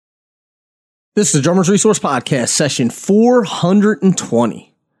This is the Drummers Resource Podcast, session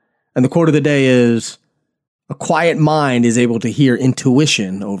 420. And the quote of the day is, "A quiet mind is able to hear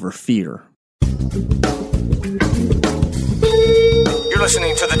intuition over fear." You're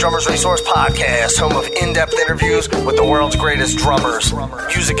listening to the Drummers Resource Podcast, home of in-depth interviews with the world's greatest drummers,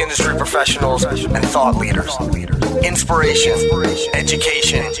 music industry professionals, and thought leaders. Inspiration,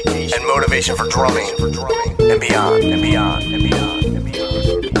 education, and motivation for drumming and beyond, and beyond, and beyond, and beyond.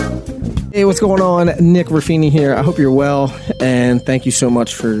 Hey, what's going on? Nick Ruffini here. I hope you're well, and thank you so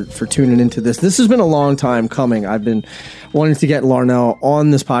much for tuning into this. This has been a long time coming. I've been wanting to get Larnell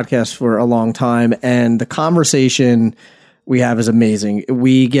on this podcast for a long time, and the conversation we have is amazing.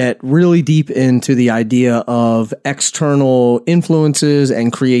 We get really deep into the idea of external influences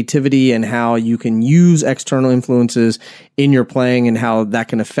and creativity and how you can use external influences in your playing and how that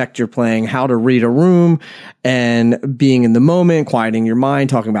can affect your playing, how to read a room and being in the moment, quieting your mind,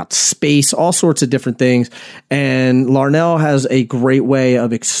 talking about space, all sorts of different things. And Larnell has a great way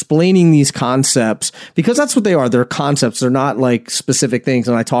of explaining these concepts because that's what they are. They're concepts. They're not like specific things.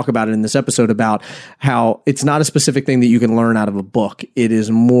 And I talk about it in this episode about how it's not a specific thing that you can learn out of a book. It is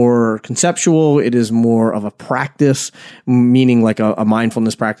more conceptual. It is more of a practice, meaning like a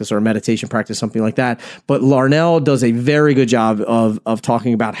mindfulness practice or a meditation practice, something like that. But Larnell does a very good job of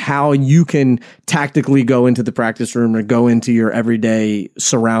talking about how you can tactically go into the practice room or go into your everyday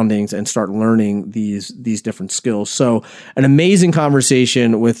surroundings and start learning these different skills. So an amazing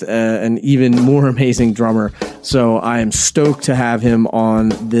conversation with an even more amazing drummer. So I am stoked to have him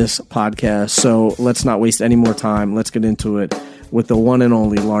on this podcast. So let's not waste any more time. Let's get into it with the one and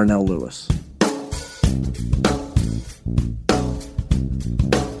only Larnell Lewis.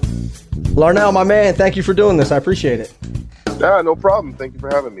 Larnell, my man, thank you for doing this. I appreciate it. Yeah, no problem. Thank you for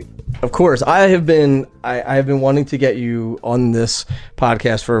having me. Of course, I have been wanting to get you on this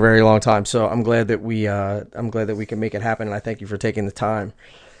podcast for a very long time. So I'm glad that we can make it happen, and I thank you for taking the time.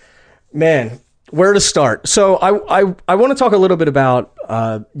 Man, where to start? So I want to talk a little bit about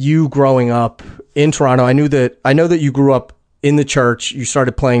you growing up in Toronto. I know that you grew up in the church. You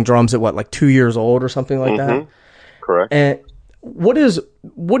started playing drums at like 2 years old or something like that. Correct. And what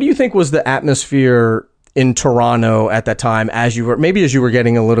do you think was the atmosphere in Toronto at that time as you were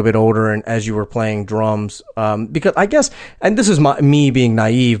getting a little bit older and as you were playing drums? Because I guess, and this is me being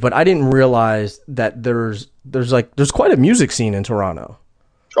naive, but I didn't realize that there's quite a music scene in Toronto.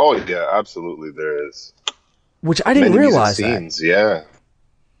 Oh yeah, absolutely there is. Which I didn't realize that. Yeah.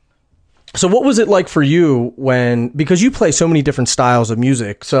 So what was it like for you because you play so many different styles of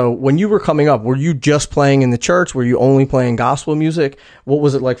music. So when you were coming up, were you just playing in the church? Were you only playing gospel music? What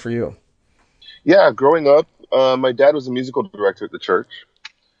was it like for you? Yeah, growing up, my dad was a musical director at the church,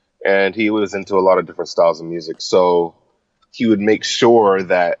 and he was into a lot of different styles of music. So he would make sure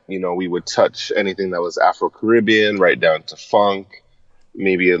that, we would touch anything that was Afro-Caribbean, right down to funk,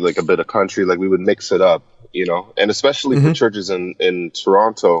 maybe like a bit of country. Like we would mix it up, and especially for churches in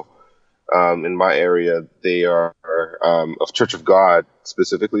Toronto, in my area, they are of Church of God,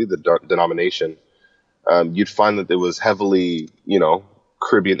 specifically the denomination. You'd find that there was heavily,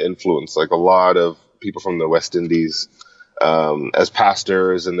 Caribbean influence, like a lot of people from the West Indies as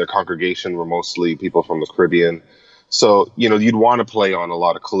pastors, and their congregation were mostly people from the Caribbean. So, you'd want to play on a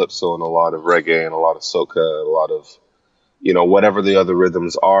lot of calypso and a lot of reggae and a lot of soca, a lot of, whatever the other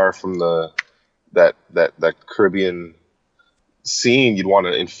rhythms are from that Caribbean scene. You'd want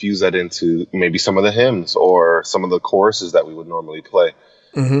to infuse that into maybe some of the hymns or some of the choruses that we would normally play.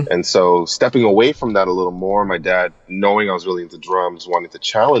 And so stepping away from that a little more, my dad, knowing I was really into drums, wanted to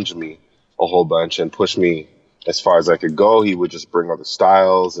challenge me a whole bunch and push me as far as I could go. He would just bring other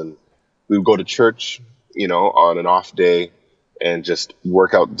styles, and we would go to church, on an off day and just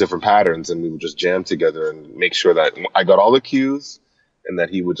work out different patterns, and we would just jam together and make sure that I got all the cues and that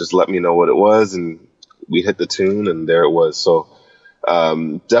he would just let me know what it was, and we hit the tune, and there it was. So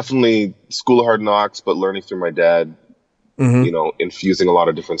definitely School of Hard Knocks, but learning through my dad, infusing a lot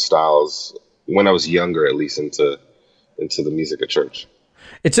of different styles when I was younger, at least into the music at church.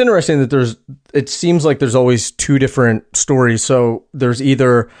 It's interesting that it seems like there's always two different stories. So there's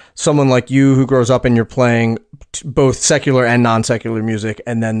either someone like you who grows up and you're playing both secular and non-secular music.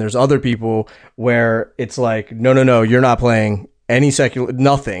 And then there's other people where it's like, no, you're not playing any secular,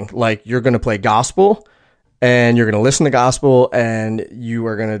 nothing. Like you're going to play gospel, and you're going to listen to gospel, and you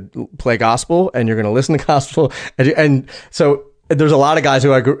are going to play gospel, and you're going to listen to gospel. And so there's a lot of guys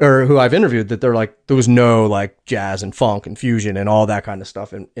who I've interviewed that they're like, there was no like jazz and funk and fusion and all that kind of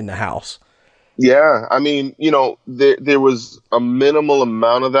stuff in the house. Yeah. I mean, there was a minimal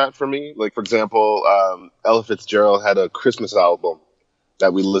amount of that for me. Like, for example, Ella Fitzgerald had a Christmas album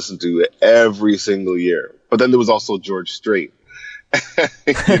that we listened to every single year. But then there was also George Strait,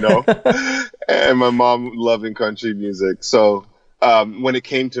 you know, and my mom loving country music. So when it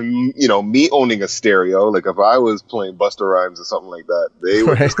came to, you know, me owning a stereo, like if I was playing Busta Rhymes or something like that, they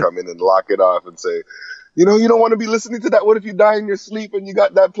would just come in and lock it off and say, you know, you don't want to be listening to that. What if you die in your sleep and you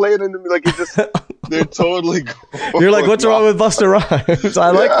got that playing? And like, it just, they're totally going. You're like, what's wrong with Busta Rhymes?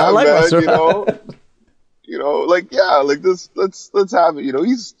 I like Busta Rhymes. You know, like, yeah, like this, let's have it. You know,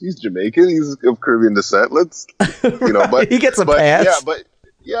 he's Jamaican, he's of Caribbean descent. Let's, you know, but he gets a pass.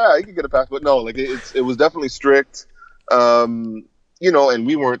 Yeah, he can get a pass. But no, like it was definitely strict. You know, and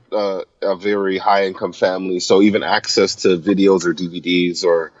we weren't a very high income family, so even access to videos or DVDs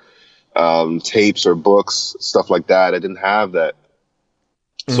or tapes or books, stuff like that, I didn't have that.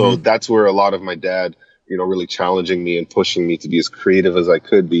 So that's where a lot of my dad, you know, really challenging me and pushing me to be as creative as I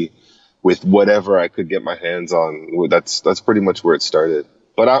could be with whatever I could get my hands on. That's pretty much where it started.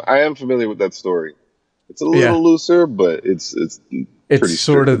 But I am familiar with that story. It's a little looser, but it's pretty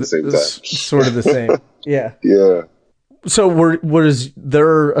sort of at the same time. Sort of the same. Yeah. Yeah. So was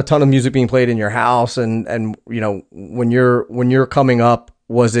there a ton of music being played in your house, and you know, when you're coming up,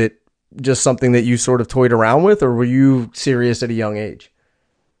 was it just something that you sort of toyed around with, or were you serious at a young age?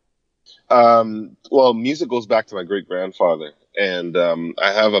 Well, music goes back to my great grandfather, and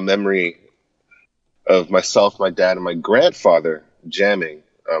I have a memory of myself, my dad, and my grandfather jamming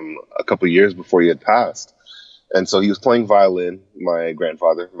a couple of years before he had passed. And so he was playing violin, my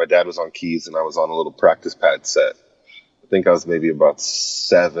grandfather. My dad was on keys, and I was on a little practice pad set. I think I was maybe about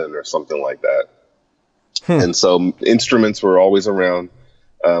 7 or something like that. And so instruments were always around.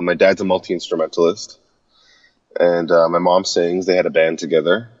 My dad's a multi-instrumentalist, and my mom sings. They had a band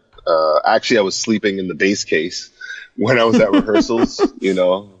together. Actually, I was sleeping in the bass case when I was at rehearsals, you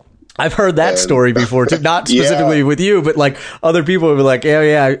know. I've heard that story before too, not specifically with you, but like other people would be like,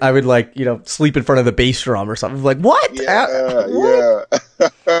 yeah, I would like, you know, sleep in front of the bass drum or something. Like, what? Yeah.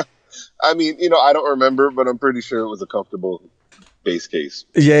 I mean, you know, I don't remember, but I'm pretty sure it was a comfortable bass case.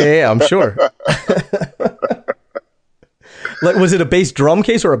 Yeah, I'm sure. Like, was it a bass drum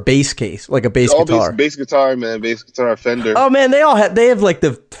case or a bass case? Like a bass guitar? Bass guitar, man. Bass guitar, Fender. Oh, man, they have like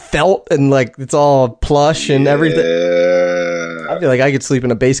the felt and like it's all plush and everything. I feel like I could sleep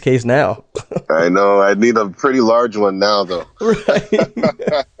in a bass case now. I know. I need a pretty large one now, though. Right.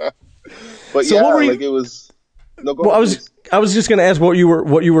 But so what were you, like it was. No, go ahead, I was just gonna ask what you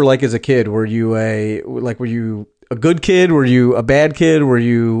were like as a kid. Were you a good kid? Were you a bad kid? Were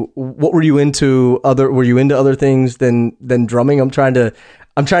you into other things than drumming? I'm trying to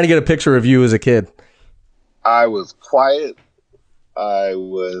get a picture of you as a kid. I was quiet. I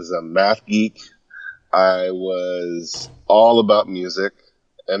was a math geek. I was all about music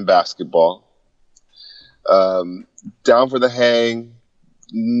and basketball. Down for the hang,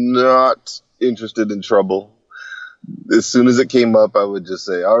 not interested in trouble. As soon as it came up, I would just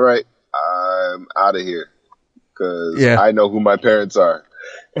say, all right, I'm out of here. Because I know who my parents are.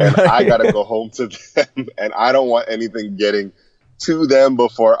 And I got to go home to them. And I don't want anything getting to them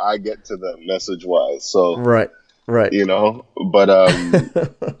before I get to them, message-wise. So, right. You know, but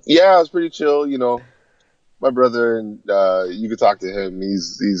yeah, I was pretty chill, you know. My brother, and you could talk to him.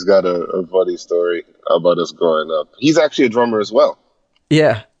 He's got a funny story about us growing up. He's actually a drummer as well.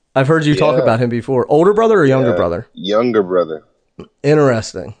 Yeah. I've heard you talk about him before. Older brother or younger brother? Younger brother.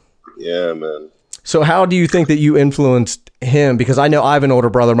 Interesting. Yeah, man. So how do you think that you influenced him? Because I know I have an older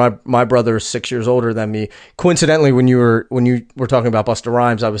brother. My brother is 6 years older than me. Coincidentally, when you were talking about Busta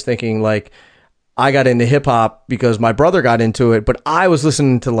Rhymes, I was thinking like I got into hip hop because my brother got into it, but I was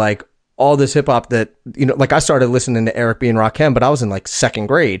listening to like all this hip hop that, you know, like I started listening to Eric B. and Rakim, but I was in like 2nd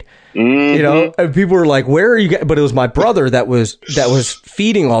grade, you know, and people were like, where are you but it was my brother that was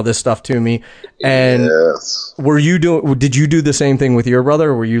feeding all this stuff to me. And did you do the same thing with your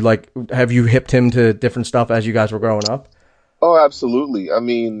brother? Were you like, have you hipped him to different stuff as you guys were growing up? Oh, absolutely. I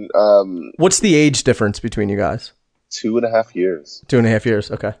mean, what's the age difference between you guys? 2.5 years. 2.5 years.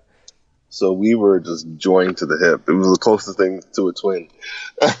 Okay. So we were just joined to the hip. It was the closest thing to a twin.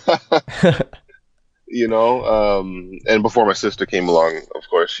 You know, and before my sister came along, of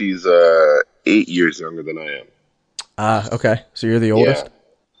course, she's 8 years younger than I am. Okay. So you're the oldest? Yeah.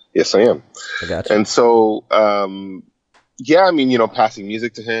 Yes, I am. I gotcha. And so, I mean, you know, passing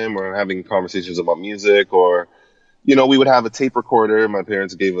music to him or having conversations about music, or, you know, we would have a tape recorder. My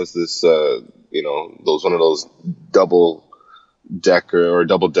parents gave us this, you know, one of those double deck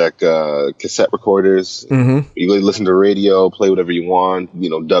cassette recorders. Mm-hmm. You listen to radio, play whatever you want, you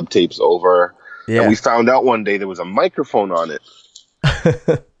know, dub tapes over. Yeah. And we found out one day there was a microphone on it.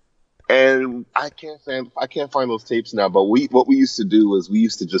 And I can't find those tapes now. But what we used to do was we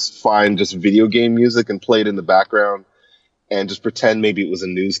used to just find just video game music and play it in the background and just pretend maybe it was a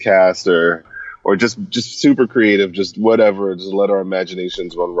newscast or just super creative, just whatever, just let our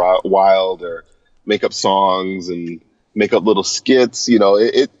imaginations run wild, or make up songs and make up little skits. You know,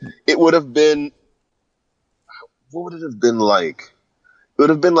 it would have been, what would it have been like? It would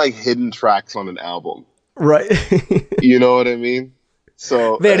have been like hidden tracks on an album. Right. You know what I mean?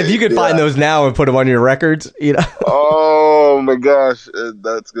 So man, if you could find those now and put them on your records, you know. Oh my gosh,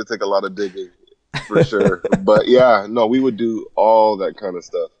 that's gonna take a lot of digging for sure. But yeah, no, we would do all that kind of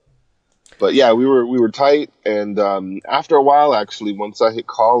stuff. But yeah, we were tight, and after a while, actually, once I hit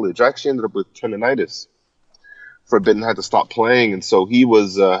college, I actually ended up with tendonitis for a bit and had to stop playing. And so he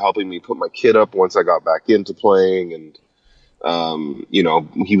was helping me put my kit up once I got back into playing, and you know,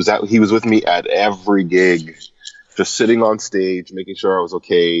 he was with me at every gig, just sitting on stage, making sure I was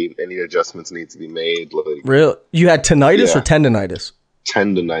okay. Any adjustments need to be made. Like, really? You had tinnitus or tendonitis?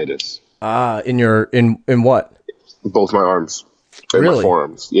 Tendonitis. In what? Both my arms. Really? My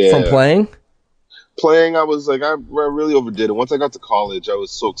forearms. Yeah. From playing? Playing, I was like, I really overdid it. Once I got to college, I was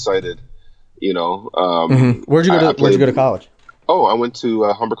so excited. You know. Where'd you go to college? Oh, I went to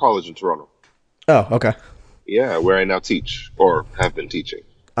Humber College in Toronto. Oh, okay. Yeah, where I now teach, or have been teaching.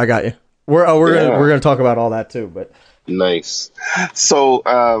 I got you. We're gonna talk about all that too, but nice. So,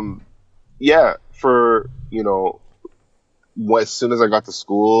 for as soon as I got to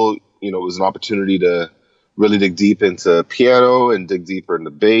school, it was an opportunity to really dig deep into piano and dig deeper into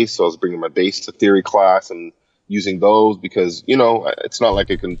bass. So I was bringing my bass to theory class and using those because, it's not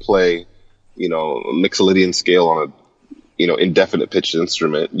like I can play, a Mixolydian scale on a, indefinite pitched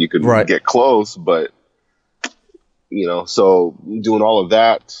instrument. You could get close, but, so doing all of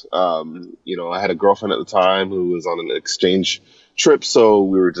that, I had a girlfriend at the time who was on an exchange trip. So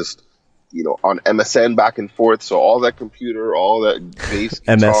we were just, on MSN back and forth. So all that computer, all that bass,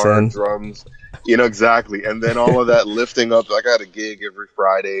 guitar, drums, exactly. And then all of that lifting up. I got a gig every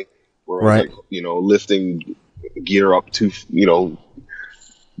Friday where I was lifting gear up to,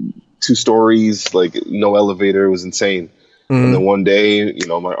 2 stories, like no elevator. It was insane. And then one day,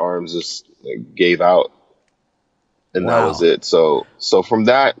 my arms just gave out, and that was it. So from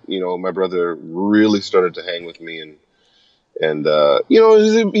that, my brother really started to hang with me, and he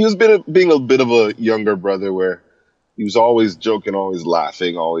was being a bit of a younger brother where he was always joking, always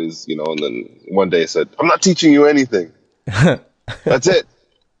laughing, always, and then one day said, "I'm not teaching you anything." That's it.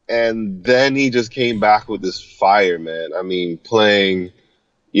 And then he just came back with this fire, man. I mean, playing,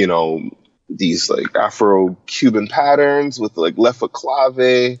 these like Afro-Cuban patterns with like left foot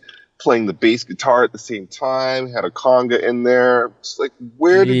clave, playing the bass guitar at the same time, had a conga in there. It's like,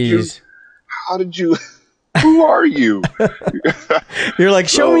 how did you, who are you? You're like,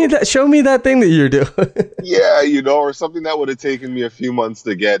 show me that thing that you're doing. Yeah, or something that would have taken me a few months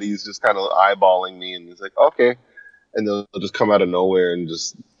to get. He's just kind of eyeballing me, and he's like, okay. And they'll just come out of nowhere and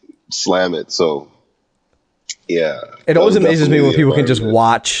just slam it. So, yeah. It always amazes me when people can just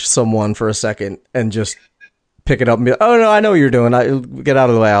watch someone for a second and just pick it up and be like, oh, no, I know what you're doing. Get out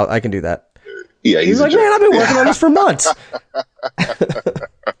of the way. I can do that. Yeah, he's like, man, I've been working on this for months.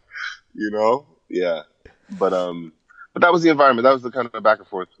 Yeah. But that was the environment. That was the kind of back and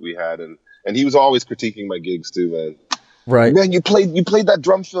forth we had, and he was always critiquing my gigs too, man. Right, man. You played that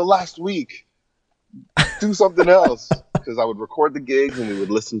drum fill last week. Do something else, because I would record the gigs and we would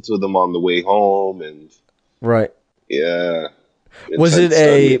listen to them on the way home, and right, yeah. Was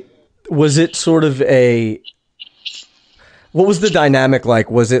it sort of a? What was the dynamic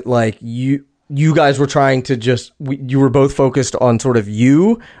like? Was it like you guys were trying to you were both focused on sort of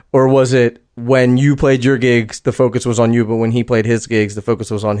you, or was it when you played your gigs, the focus was on you, but when he played his gigs, the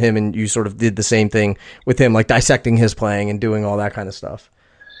focus was on him, and you sort of did the same thing with him, like dissecting his playing and doing all that kind of stuff?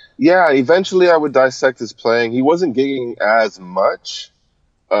 Yeah, eventually I would dissect his playing. He wasn't gigging as much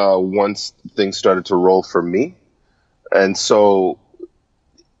once things started to roll for me. And so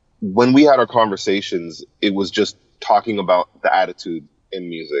when we had our conversations, it was just talking about the attitude in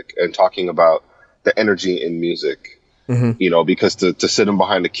music and talking about the energy in music. Because to sit him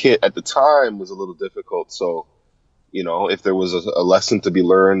behind a kit at the time was a little difficult. So, if there was a lesson to be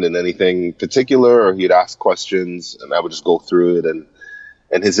learned in anything particular, or he'd ask questions and I would just go through it, and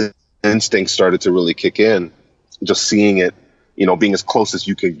his instincts started to really kick in, just seeing it, being as close as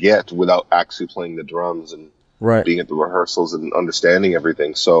you could get without actually playing the drums and being at the rehearsals and understanding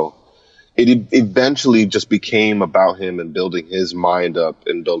everything. So it eventually just became about him and building his mind up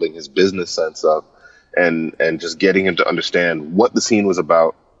and building his business sense up. And just getting him to understand what the scene was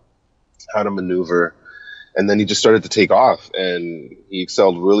about, how to maneuver, And then he just started to take off, and he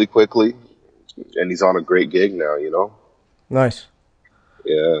excelled really quickly, and he's on a great gig now, you know? Nice.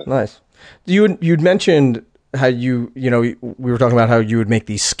 Yeah. Nice. You'd mentioned how we were talking about how you would make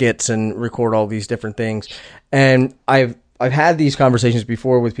these skits and record all these different things. And I've had these conversations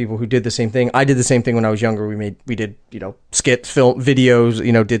before with people who did the same thing. I did the same thing when I was younger. We did, skits, film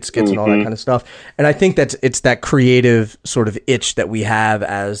videos, did skits and all that kind of stuff. And I think it's that creative sort of itch that we have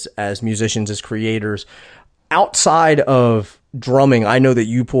as musicians, as creators. Outside of drumming, I know that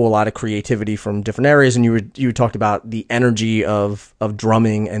you pull a lot of creativity from different areas, and you talked about the energy of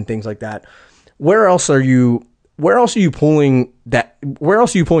drumming and things like that. Where else are you pulling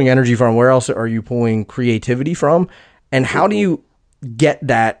energy from? Where else are you pulling creativity from? And how do you get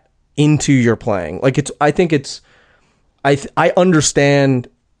that into your playing? Like I understand,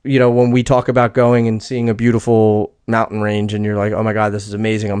 when we talk about going and seeing a beautiful mountain range and you're like, oh my God, this is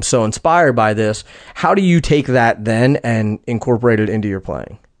amazing. I'm so inspired by this. How do you take that then and incorporate it into your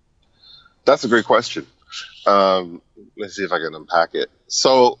playing? That's a great question. Let's see if I can unpack it.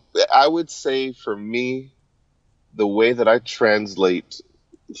 So I would say for me, the way that I translate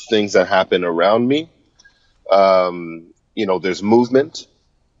things that happen around me, there's movement,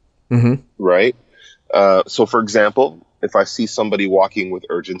 right? So for example, if I see somebody walking with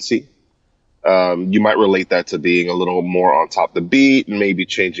urgency, you might relate that to being a little more on top of the beat and maybe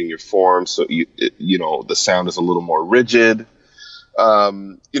changing your form. So, the sound is a little more rigid.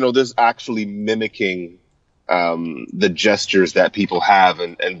 There's actually mimicking the gestures that people have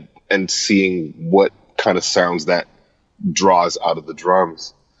and seeing what kind of sounds that draws out of the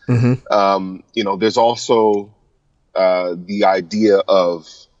drums. There's also the idea of,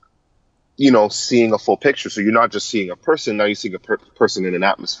 seeing a full picture. So you're not just seeing a person, now you're seeing a person in an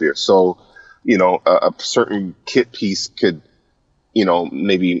atmosphere. So, a certain kit piece could,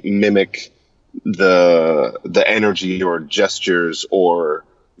 maybe mimic the energy or gestures or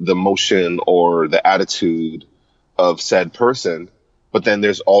the motion or the attitude of said person. But then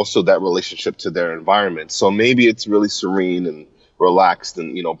there's also that relationship to their environment. So maybe it's really serene and relaxed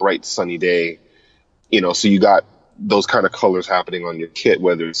and, bright, sunny day, so you got those kind of colors happening on your kit,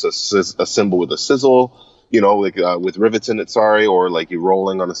 whether it's a cymbal with a sizzle, with rivets in it, or like you're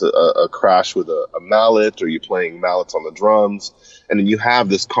rolling on a crash with a mallet, or you're playing mallets on the drums. And then you have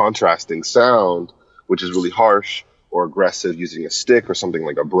this contrasting sound, which is really harsh or aggressive using a stick or something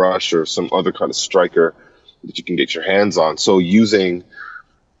like a brush or some other kind of striker that you can get your hands on. So using,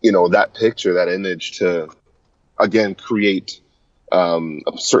 that picture, that image to, again, create a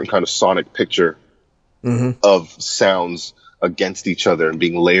certain kind of sonic picture of sounds against each other and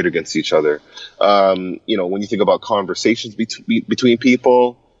being layered against each other. When you think about conversations between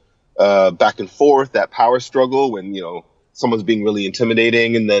people, back and forth, that power struggle when, someone's being really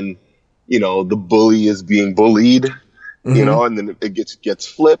intimidating and then, the bully is being bullied, and then it gets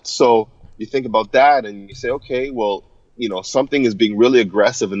flipped. So you think about that and you say, okay, well, something is being really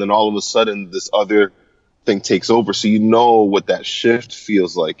aggressive and then all of a sudden this other thing takes over. So what that shift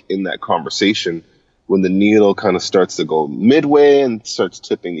feels like in that conversation when the needle kind of starts to go midway and starts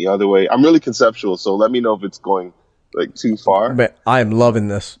tipping the other way. I'm really conceptual, so let me know if it's going like too far. But I am loving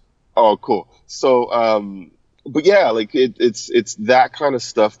this. Oh, cool. So, but yeah, like it's that kind of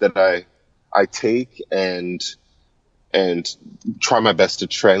stuff that I take and try my best to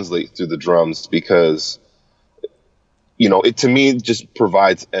translate through the drums because, it to me just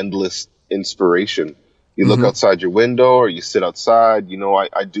provides endless inspiration. You look outside your window or you sit outside,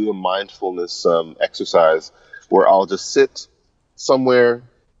 I do a mindfulness exercise where I'll just sit somewhere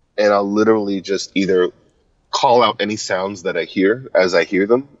and I'll literally just either call out any sounds that I hear as I hear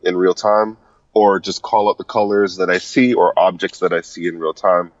them in real time, or just call out the colors that I see or objects that I see in real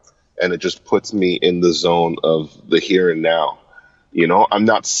time. And it just puts me in the zone of the here and now. I'm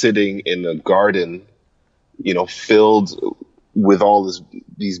not sitting in a garden, filled with all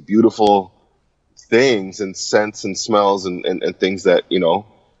these beautiful things and scents and smells and things that,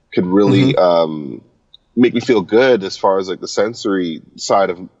 could really make me feel good as far as like the sensory side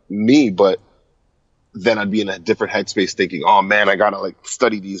of me. But then I'd be in a different headspace thinking, oh man, I gotta like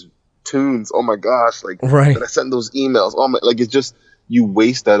study these tunes. Oh my gosh. Like, did I send those emails? Oh my, like it's just, you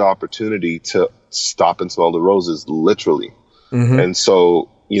waste that opportunity to stop and smell the roses, literally. And so,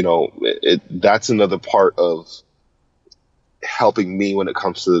 that's another part of helping me when it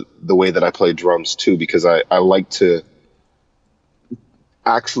comes to the way that I play drums too, because I like to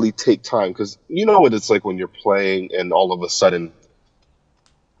actually take time, because what it's like when you're playing and all of a sudden,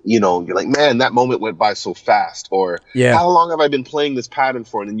 you're like, man, that moment went by so fast, or how long have I been playing this pattern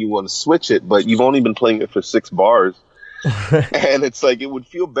for? And then you want to switch it, but you've only been playing it for 6 bars. And it's like, it would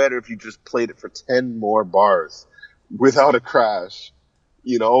feel better if you just played it for 10 more bars without a crash,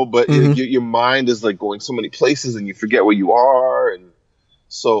 but your mind is like going so many places and you forget where you are. And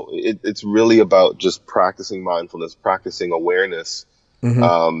so it's really about just practicing mindfulness, practicing awareness,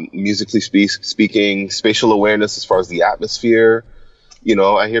 musically speaking, spatial awareness as far as the atmosphere.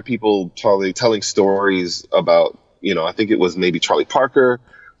 I hear people telling stories about, I think it was maybe Charlie Parker,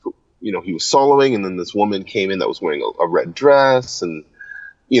 who, he was soloing, and then this woman came in that was wearing a red dress, and,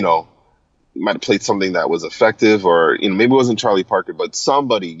 might have played something that was effective, or, maybe it wasn't Charlie Parker, but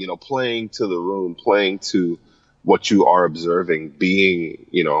somebody, playing to the room, playing to what you are observing, being,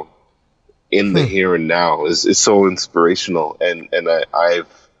 in the here and now is so inspirational. And I've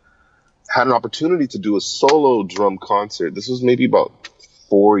had an opportunity to do a solo drum concert. This was maybe about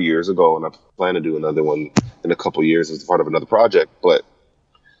 4 years ago, and I plan to do another one in a couple years as part of another project. But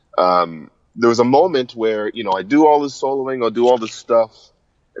there was a moment where, I do all this soloing, I'll do all this stuff,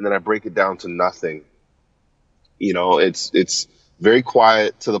 and then I break it down to nothing. It's very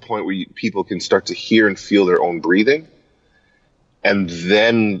quiet to the point where people can start to hear and feel their own breathing. And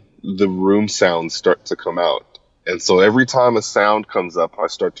then the room sounds start to come out. And so every time a sound comes up, I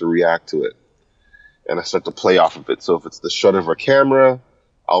start to react to it. And I start to play off of it. So if it's the shutter of a camera,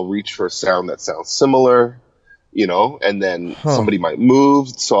 I'll reach for a sound that sounds similar, and then somebody might move.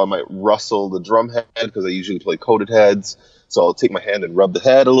 So I might rustle the drum head because I usually play coated heads. So I'll take my hand and rub the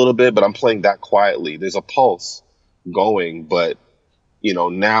head a little bit, but I'm playing that quietly. There's a pulse going, but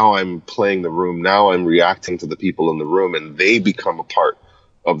now I'm playing the room. Now I'm reacting to the people in the room, and they become a part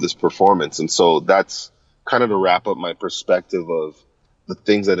of this performance. And so that's kind of to wrap up my perspective of the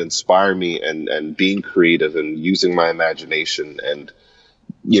things that inspire me, and being creative and using my imagination, and,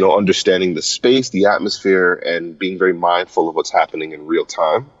 understanding the space, the atmosphere, and being very mindful of what's happening in real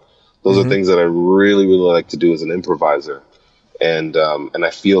time. Those are things that I really, really like to do as an improviser. And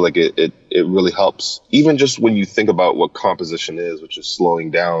I feel like it really helps, even just when you think about what composition is, which is slowing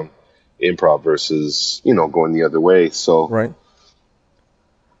down improv versus, going the other way. So, right.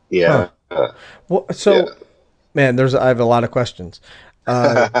 Yeah. Well, so, yeah. Man, I have a lot of questions.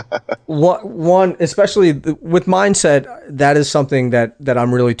 One, especially with mindset, that is something that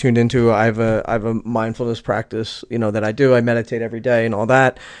I'm really tuned into. I have a mindfulness practice, that I do. I meditate every day and all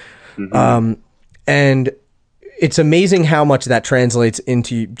that. And it's amazing how much that translates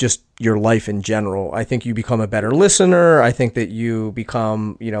into just your life in general. I think you become a better listener. I think that you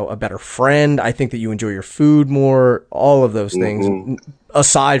become, a better friend. I think that you enjoy your food more, all of those things,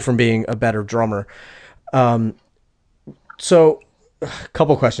 aside from being a better drummer. So a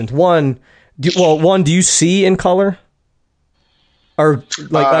couple questions. One, do you see in color? Or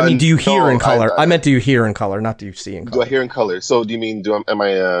do you hear in color? I meant, do you hear in color, not do you see in color? Do I hear in color? So do you mean, am I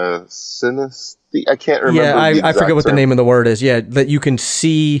a synesthete? I can't remember. Yeah, I forget what the name of the word is. Yeah, that you can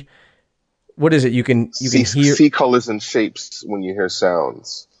see. What is it? You can hear, see colors and shapes when you hear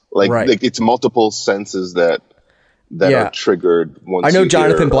sounds. Like it's multiple senses that are triggered once. I know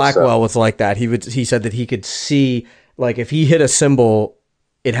Jonathan Blackwell was like that. He said that he could see, like, if he hit a cymbal,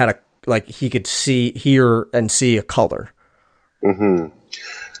 it had he could hear and see a color.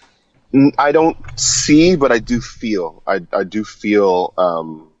 I don't see, but I do feel. I do feel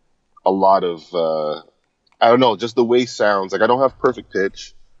a lot of I don't know, just the way sounds. Like, I don't have perfect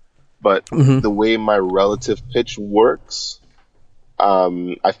pitch, but the way my relative pitch works,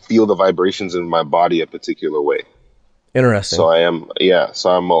 I feel the vibrations in my body a particular way. Interesting. So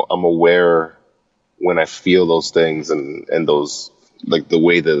I'm aware when I feel those things, and those, like, the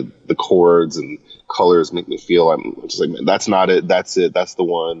way the chords and colors make me feel. I'm just like, man, that's not it. That's it. That's the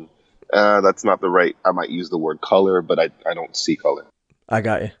one. That's not the right. I might use the word color, but I don't see color. I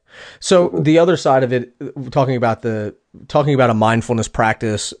got you. So the other side of it, talking about a mindfulness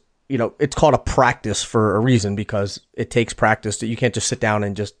practice, it's called a practice for a reason, because it takes practice. You can't just sit down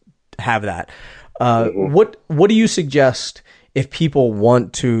and just have that. What do you suggest if people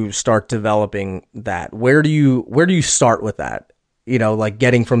want to start developing that? Where do you start with that? Like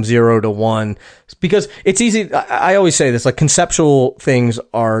getting from 0 to 1, because it's easy. I always say this, like, conceptual things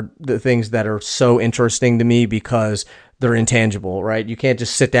are the things that are so interesting to me because they're intangible, right? You can't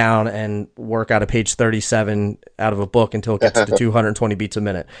just sit down and work out a page 37 out of a book until it gets to 220 beats a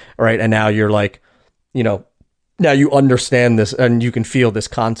minute, right? And now you're like, now you understand this and you can feel this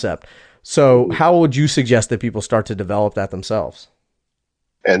concept. So how would you suggest that people start to develop that themselves?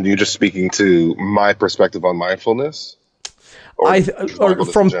 And you're just speaking to my perspective on mindfulness? Or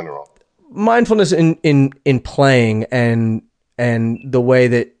from general? Mindfulness in playing, and the way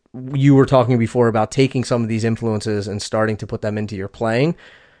that you were talking before about taking some of these influences and starting to put them into your playing.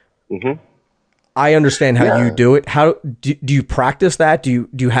 I understand how Yeah. you do it. How do you practice that? Do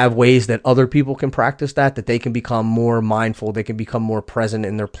you have ways that other people can practice that they can become more mindful, they can become more present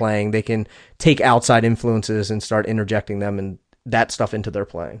in their playing, they can take outside influences and start interjecting them and that stuff into their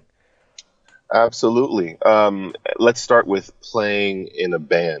playing? Absolutely. Let's start with playing in a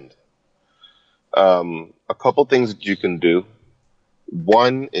band. A couple things that you can do.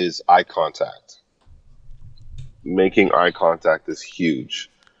 One is eye contact. Making eye contact is huge.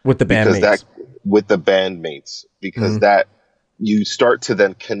 With the bandmates. With the bandmates, because that you start to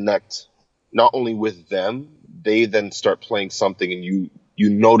then connect not only with them, they then start playing something and you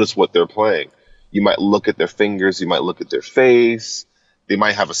notice what they're playing. You might look at their fingers, you might look at their face, they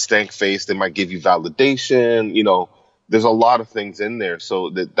might have a stank face, they might give you validation, there's a lot of things in there. So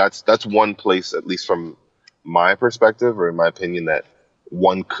that's one place, at least from my perspective or in my opinion, that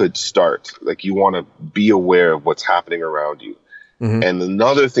one could start. Like, you want to be aware of what's happening around you. And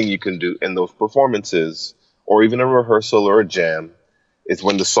another thing you can do in those performances, or even a rehearsal or a jam, is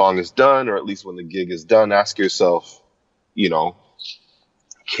when the song is done, or at least when the gig is done, ask yourself,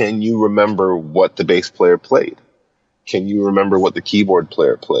 can you remember what the bass player played? Can you remember what the keyboard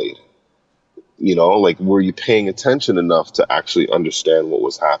player played? Were you paying attention enough to actually understand what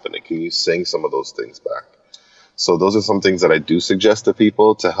was happening? Can you sing some of those things back? So those are some things that I do suggest to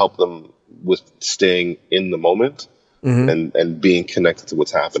people to help them with staying in the moment. And being connected to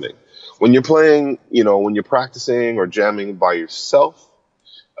what's happening. When you're playing, when you're practicing or jamming by yourself,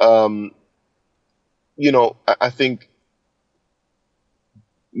 I think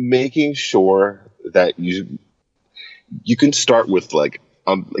making sure that you can start with like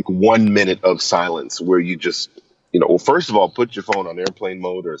 1 minute of silence where you just, first of all, put your phone on airplane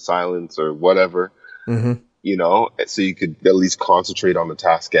mode or silence or whatever, so you could at least concentrate on the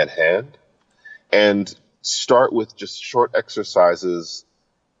task at hand. And start with just short exercises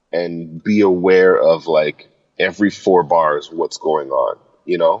and be aware of every 4 bars what's going on.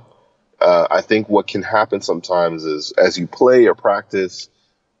 I think what can happen sometimes is as you play or practice,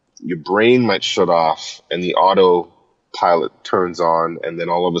 your brain might shut off and the autopilot turns on, and then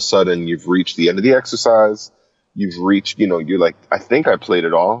all of a sudden you've reached the end of the exercise. You've reached, you're like, I think I played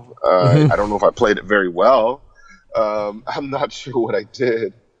it all. I don't know if I played it very well. I'm not sure what I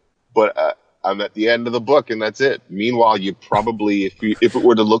did, but I'm at the end of the book and that's it. Meanwhile, you probably, if it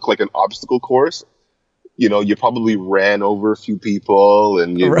were to look like an obstacle course, you probably ran over a few people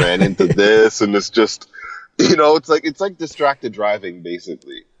and you ran into this, and it's just, it's like distracted driving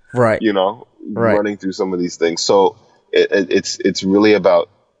basically. Right. Running through some of these things. So it's really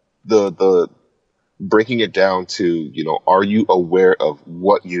about the breaking it down to, are you aware of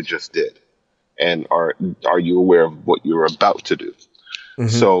what you just did? And are you aware of what you're about to do?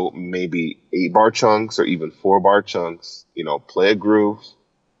 So maybe 8-bar chunks or even 4-bar chunks, play a groove,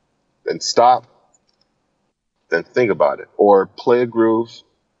 then stop, then think about it. Or play a groove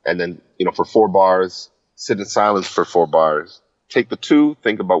and then, for 4 bars, sit in silence for 4 bars. Take the 2,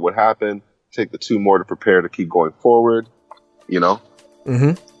 think about what happened. Take the 2 more to prepare to keep going forward,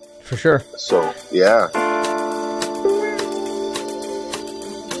 For sure. So, yeah.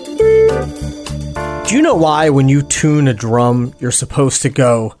 Do you know why when you tune a drum, you're supposed to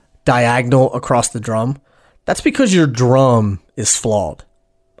go diagonal across the drum? That's because your drum is flawed.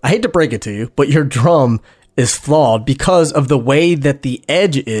 I hate to break it to you, but your drum is flawed because of the way that the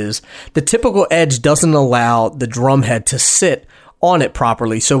edge is. The typical edge doesn't allow the drum head to sit on it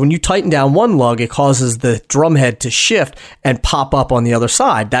properly. So when you tighten down one lug, it causes the drum head to shift and pop up on the other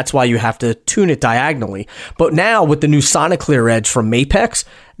side. That's why you have to tune it diagonally. But now with the new Sonicleer Edge from Mapex,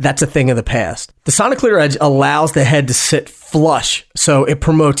 that's a thing of the past. The Sonicleer Edge allows the head to sit flush, so it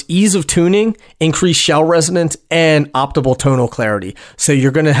promotes ease of tuning, increased shell resonance, and optimal tonal clarity. So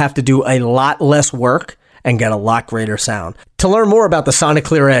you're going to have to do a lot less work and get a lot greater sound. To learn more about the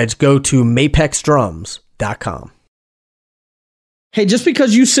Sonicleer Edge, go to mapexdrums.com. Hey, just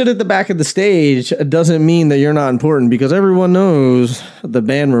because you sit at the back of the stage doesn't mean that you're not important, because everyone knows the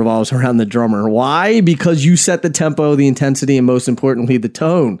band revolves around the drummer. Why? Because you set the tempo, the intensity, and most importantly, the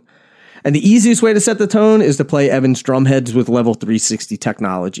tone. And the easiest way to set the tone is to play Evans drumheads with Level 360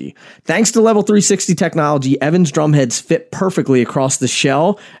 technology. Thanks to Level 360 technology, Evans drumheads fit perfectly across the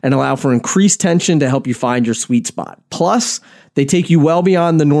shell and allow for increased tension to help you find your sweet spot. Plus, they take you well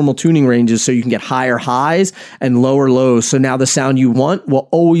beyond the normal tuning ranges so you can get higher highs and lower lows. So now the sound you want will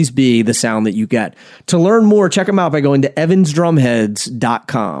always be the sound that you get. To learn more, check them out by going to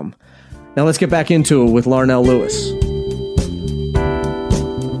evansdrumheads.com. Now let's get back into it with Larnell Lewis.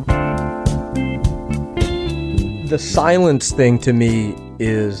 The silence thing to me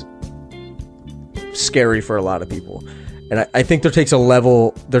is scary for a lot of people. And I think there takes a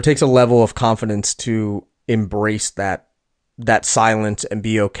level of confidence to embrace that silence and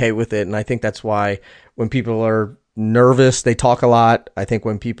be okay with it. And I think that's why when people are nervous, they talk a lot. I think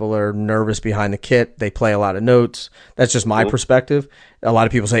when people are nervous behind the kit, they play a lot of notes. That's just my perspective. A lot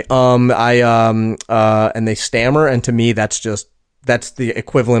of people say, and they stammer. And to me, that's the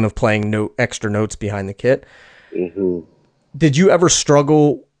equivalent of playing extra notes behind the kit. Mm-hmm. Did you ever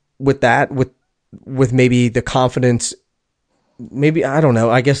struggle with that, with maybe the confidence? Maybe, I don't know.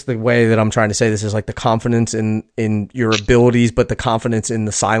 I guess the way that I'm trying to say this is like the confidence in your abilities, but the confidence in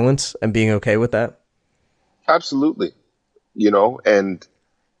the silence and being okay with that. Absolutely. And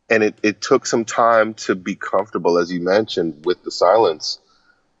it took some time to be comfortable, as you mentioned, with the silence.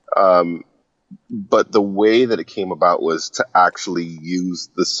 But the way that it came about was to actually use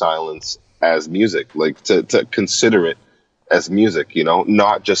the silence as music, like to consider it as music,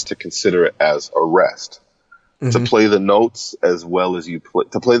 not just to consider it as a rest. Mm-hmm. To play the notes as well as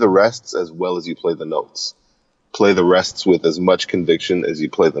to play the rests as well as you play the notes. Play the rests with as much conviction as you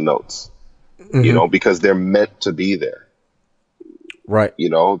play the notes. Mm-hmm. Because they're meant to be there. Right.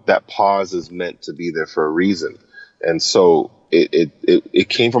 That pause is meant to be there for a reason. And so it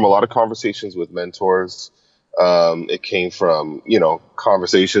came from a lot of conversations with mentors. It came from,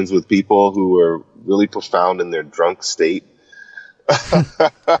 conversations with people who were really profound in their drunk state.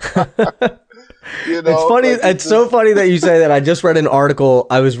 It's funny. It's so funny that you say that. I just read an article.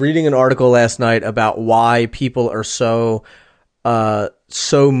 I was reading an article last night about why people are so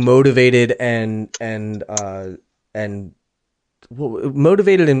motivated and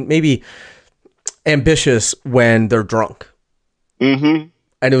motivated and maybe ambitious when they're drunk. Mm-hmm.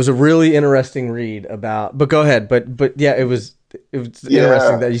 And it was a really interesting read about. But go ahead. But yeah, it was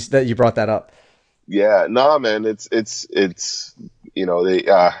interesting that you brought that up. Yeah, no, man, it's they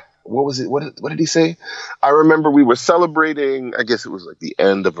what was it? What did he say? I remember we were celebrating. I guess it was like the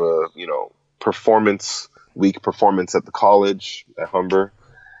end of a performance at the college at Humber,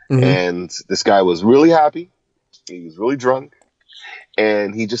 mm-hmm. and this guy was really happy. He was really drunk,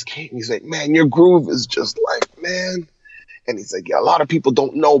 and he just came. He's like, "Man, your groove is just like, man." And he's like, "Yeah, a lot of people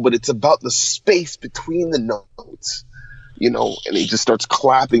don't know, but it's about the space between the notes." And he just starts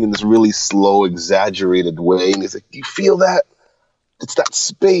clapping in this really slow, exaggerated way. And he's like, "Do you feel that? It's that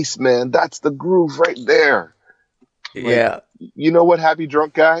space, man. That's the groove right there." Yeah. Like, you know what, happy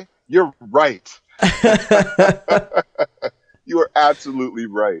drunk guy? You're right. You are absolutely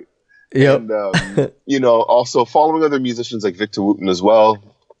right. Yep. And, also following other musicians like Victor Wooten as well,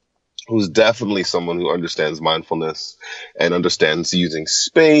 who's definitely someone who understands mindfulness and understands using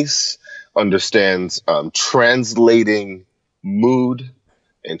space, understands translating mood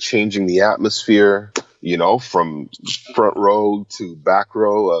and changing the atmosphere, from front row to back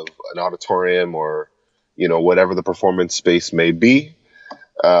row of an auditorium or, whatever the performance space may be.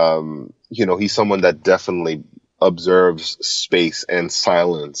 He's someone that definitely observes space and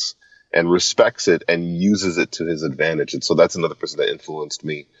silence and respects it and uses it to his advantage. And so that's another person that influenced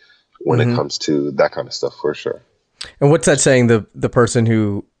me when mm-hmm. it comes to that kind of stuff, for sure. And what's that saying? The person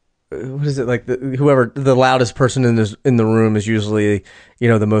who, what is it, like whoever the loudest person in the room is usually,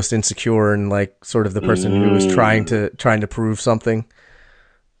 the most insecure and like sort of the person who is trying to prove something.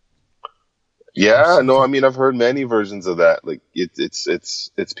 Yeah, no, I mean, I've heard many versions of that. Like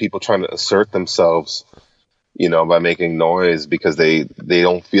it's people trying to assert themselves, by making noise because they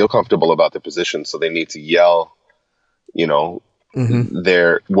don't feel comfortable about their position. So they need to yell,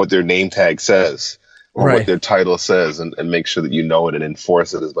 mm-hmm. what their name tag says or right. what their title says and make sure that it and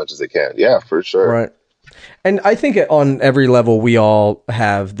enforce it as much as they can. Yeah, for sure. Right. And I think on every level, we all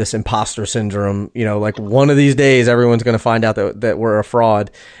have this imposter syndrome, like one of these days, everyone's going to find out that we're a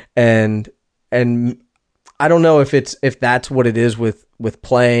fraud. And I don't know if that's what it is with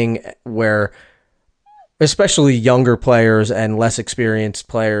playing, where especially younger players and less experienced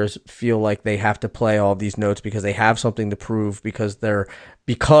players feel like they have to play all these notes because they have something to prove, because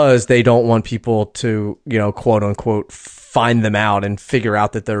they don't want people to, quote unquote, find them out and figure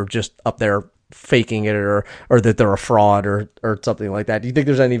out that they're just up there faking it or that they're a fraud or something like that. Do you think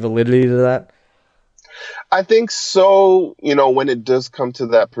there's any validity to that? I think so. When it does come to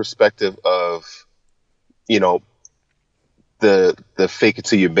that perspective of, the fake it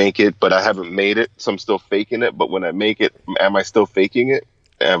till you make it, but I haven't made it, so I'm still faking it. But when I make it, am I still faking it?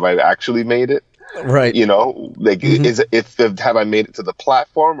 Have I actually made it? Right. Mm-hmm. Have I made it to the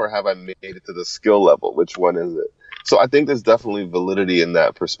platform or have I made it to the skill level? Which one is it? So I think there's definitely validity in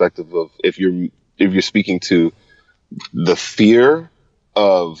that perspective of if you're speaking to the fear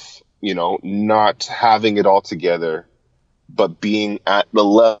of, not having it all together, but being at the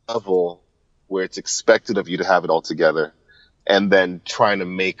level where it's expected of you to have it all together. and then trying to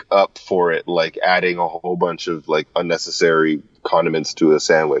make up for it, like adding a whole bunch of like unnecessary condiments to a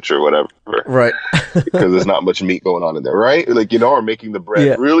sandwich or whatever. Right. Because there's not much meat going on in there, right? Like, or making the bread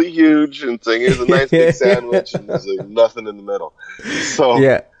Yeah. really huge and saying, here's a nice big sandwich and there's like nothing in the middle. So,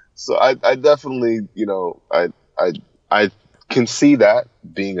 Yeah. so I definitely, I can see that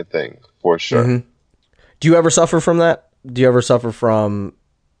being a thing for sure. Mm-hmm. Do you ever suffer from that? Do you ever suffer from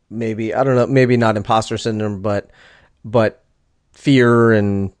maybe, I don't know, maybe not imposter syndrome, but fear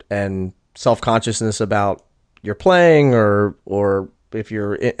and self-consciousness about your playing or if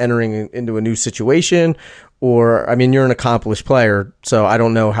you're entering into a new situation? Or, I mean, you're an accomplished player, so I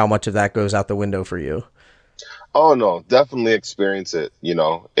don't know how much of that goes out the window for you. Oh no, definitely experience it.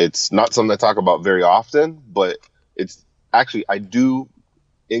 It's not something I talk about very often, but it's actually, I do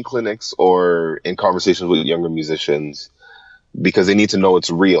in clinics or in conversations with younger musicians because they need to know it's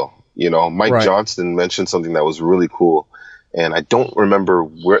real. Mike Right. Johnston mentioned something that was really cool, and I don't remember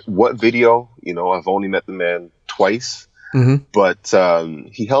what video. I've only met the man twice, Mm-hmm. but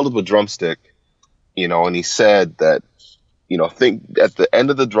he held up a drumstick, and he said that, think at the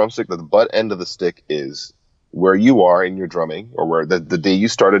end of the drumstick, the butt end of the stick is where you are in your drumming, or where the day you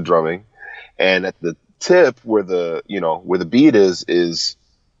started drumming, and at the tip where the beat is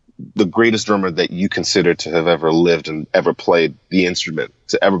the greatest drummer that you consider to have ever lived and ever played the instrument,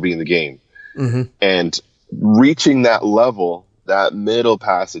 to ever be in the game. Mm-hmm. And reaching that level, that middle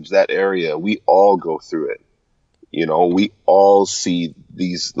passage, that area, we all go through it. We all see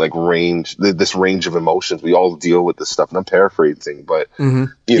these like this range of emotions. We all deal with this stuff, and I'm paraphrasing, but Mm-hmm.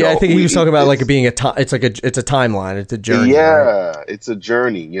 I think he was talking about like it being it's a timeline, it's a journey. Yeah, right? It's a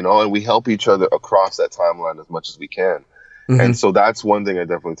journey, and we help each other across that timeline as much as we can. Mm-hmm. And so that's one thing I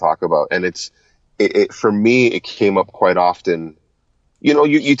definitely talk about. And it for me, it came up quite often.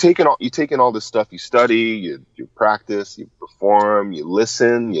 You take in all this stuff, you study, you practice, you perform, you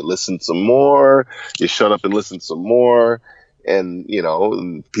listen some more, you shut up and listen some more. And,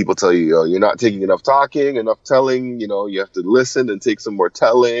 people tell you, you're not taking enough talking, enough telling, you have to listen and take some more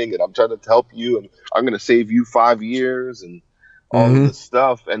telling. And I'm trying to help you, and I'm going to save you 5 years and all Mm-hmm. of this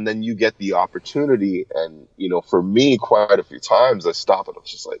stuff. And then you get the opportunity. And, for me, quite a few times I stop and I was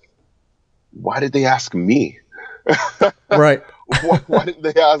just like, why did they ask me? Right. Why didn't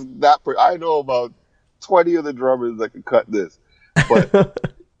they ask that? I know about 20 of the drummers that can cut this,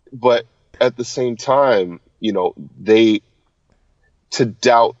 but at the same time, to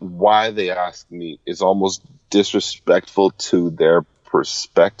doubt why they asked me is almost disrespectful to their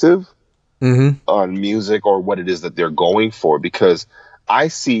perspective Mm-hmm. on music or what it is that they're going for, because I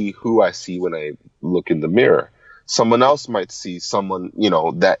see who I see when I look in the mirror. Someone else might see someone,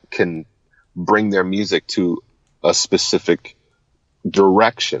 that can bring their music to a specific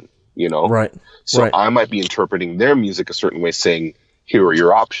direction, Right. So Right. I might be interpreting their music a certain way, saying, here are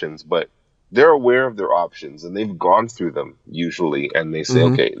your options, but they're aware of their options and they've gone through them usually. And they say,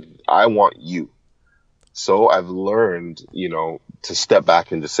 Mm-hmm. okay, I want you. So I've learned, to step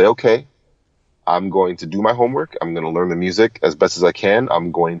back and just say, okay, I'm going to do my homework. I'm going to learn the music as best as I can.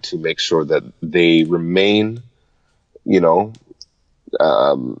 I'm going to make sure that they remain,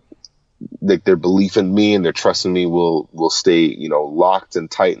 like their belief in me and their trust in me will stay, locked and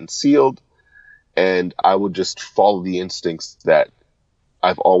tight and sealed. And I will just follow the instincts that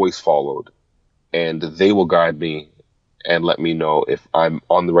I've always followed, and they will guide me and let me know if I'm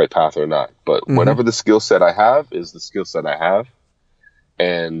on the right path or not. But Mm-hmm. whatever the skill set I have is the skill set I have.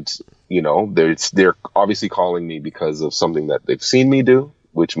 And, they're obviously calling me because of something that they've seen me do,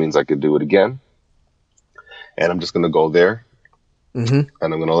 which means I could do it again. And I'm just going to go there. Mm-hmm.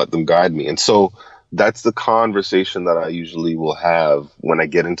 And I'm going to let them guide me. And so that's the conversation that I usually will have when I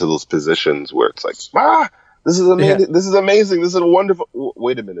get into those positions where it's like, this is amazing. Yeah. This is amazing. This is wonderful.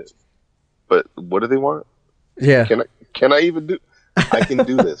 Wait a minute. But what do they want? Yeah. Can I even do? I can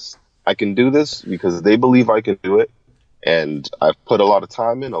do this. I can do this because they believe I can do it. And I've put a lot of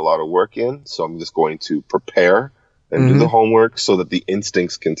time in, a lot of work in. So I'm just going to prepare and do the homework so that the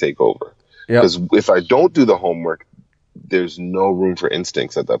instincts can take over. Yep. Because if I don't do the homework, there's no room for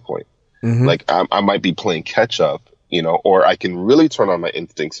instincts at that point. Mm-hmm. Like I might be playing catch up, or I can really turn on my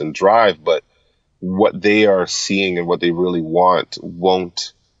instincts and drive, but what they are seeing and what they really want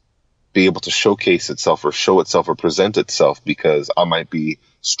won't be able to showcase itself or show itself or present itself because I might be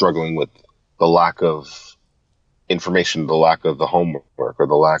struggling with the lack of information, the lack of the homework, or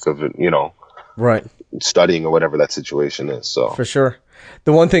the lack of, Right. studying or whatever that situation is. So For sure.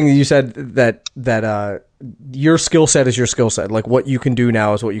 The one thing that you said that your skill set is your skill set. Like what you can do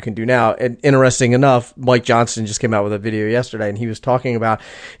now is what you can do now. And interesting enough, Mike Johnston just came out with a video yesterday, and he was talking about,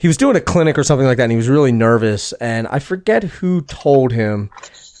 he was doing a clinic or something like that, and he was really nervous. And I forget who told him.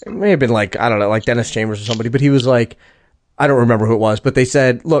 It may have been like, I don't know, like Dennis Chambers or somebody, but he was like, I don't remember who it was, but they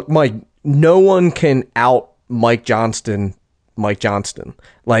said, look, Mike, no one can out Mike Johnston.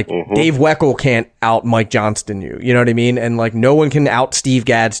 Like Dave Weckl can't out Mike Johnston you know what I mean? And like no one can out Steve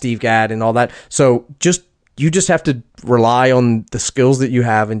Gadd and all that. So you just have to rely on the skills that you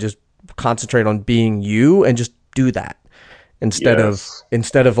have and just concentrate on being you and just do that instead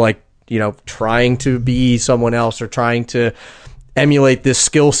of like, you know, trying to be someone else or trying to emulate this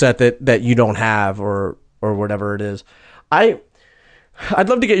skill set that you don't have or whatever it is. I'd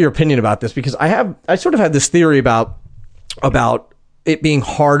love to get your opinion about this because I sort of had this theory about it being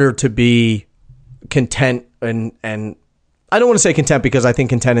harder to be content and I don't want to say content because I think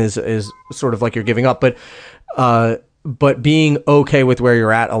content is sort of like you're giving up, but being okay with where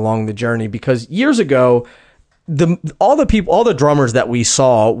you're at along the journey, because years ago, all the drummers that we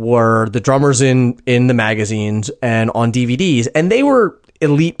saw were the drummers in the magazines and on DVDs, and they were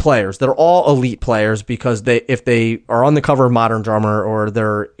elite players. They're all elite players because if they are on the cover of Modern Drummer or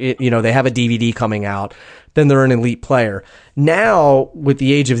they have a DVD coming out, then they're an elite player. Now, with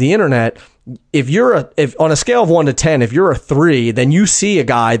the age of the internet, if on a scale of 1 to 10, if you're a 3, then you see a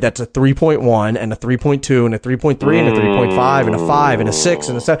guy that's a 3.1 and a 3.2 and a 3.3 and a 3.5 and a 5 and a 6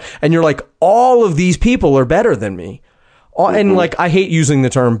 and a 7, and you're like, all of these people are better than me. And like, I hate using the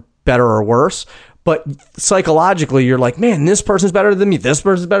term better or worse, but psychologically, you're like, man, this person's better than me. This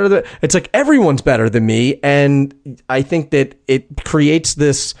person's better than. It's like everyone's better than me, and I think that it creates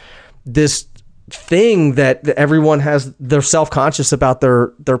this thing that everyone has. They're self-conscious about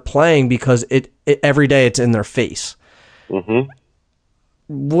their playing because it every day it's in their face. I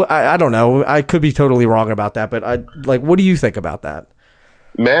don't know. I could be totally wrong about that, but what do you think about that?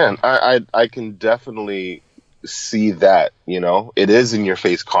 Man, I can definitely see that, you know, it is in your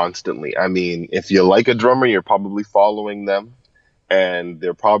face constantly. I mean, if you like a drummer, you're probably following them and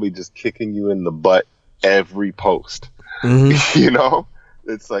they're probably just kicking you in the butt every post. You know,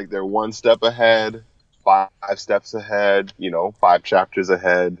 it's like they're one step ahead, 5 steps ahead, you know, 5 chapters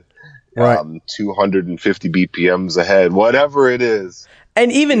ahead, right. 250 BPMs ahead, whatever it is.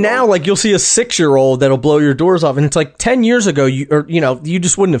 And even now, like, you'll see a 6-year-old that'll blow your doors off, and it's like 10 years ago, you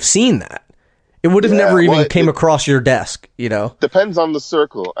just wouldn't have seen that. It would have never even came across your desk, you know? Depends on the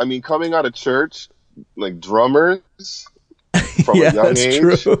circle. I mean, coming out of church, like drummers from a young age,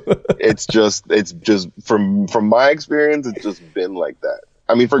 true. it's just from my experience, it's just been like that.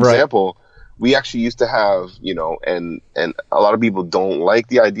 I mean, for example, we actually used to have, you know, and a lot of people don't like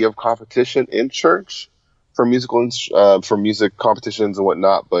the idea of competition in church for music competitions and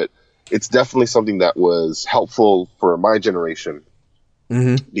whatnot, but it's definitely something that was helpful for my generation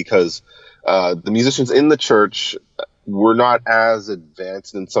because the musicians in the church were not as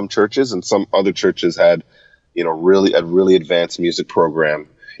advanced in some churches, and some other churches had, you know, a really advanced music program.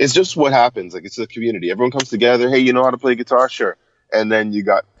 It's just what happens. Like, it's a community. Everyone comes together. Hey, you know how to play guitar? Sure. And then you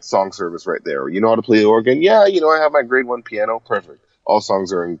got song service right there. You know how to play the organ? Yeah, you know, I have my grade 1 piano. Perfect. All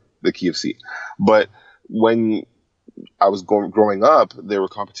songs are in the key of C. But when I was growing up, there were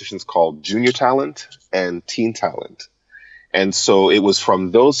competitions called Junior Talent and Teen Talent. And so it was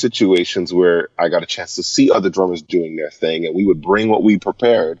from those situations where I got a chance to see other drummers doing their thing, and we would bring what we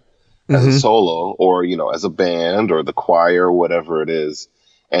prepared as a solo or, you know, as a band or the choir or whatever it is.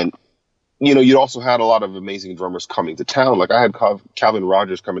 And, you know, you also had a lot of amazing drummers coming to town. Like, I had Calvin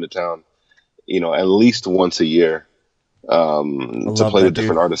Rogers coming to town, you know, at least once a year to play with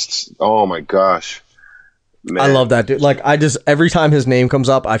different artists. Oh, my gosh. Man. I love that dude. Like, every time his name comes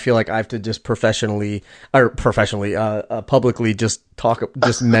up, I feel like I have to just publicly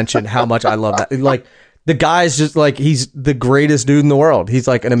just mention how much I love that. Like, the guy's just like, he's the greatest dude in the world. He's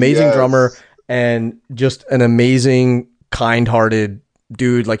like an amazing drummer and just an amazing, kind-hearted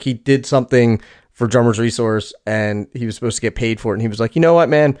dude. Like, he did something for Drummers Resource and he was supposed to get paid for it. And he was like, you know what,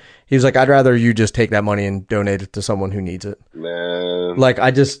 man? He was like, I'd rather you just take that money and donate it to someone who needs it. Man. Like,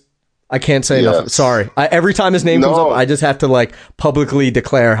 I can't say enough. Sorry. Every time his name comes up, I just have to like publicly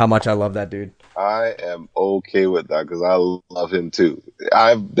declare how much I love that dude. I am okay with that because I love him too.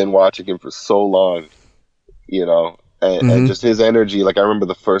 I've been watching him for so long, you know, and just his energy. Like, I remember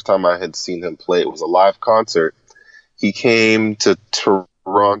the first time I had seen him play, it was a live concert. He came to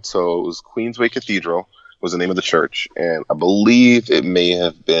Toronto. It was Queensway Cathedral was the name of the church. And I believe it may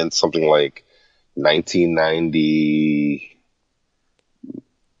have been something like 1998.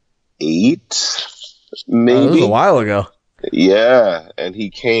 Maybe. That was a while ago. Yeah, and he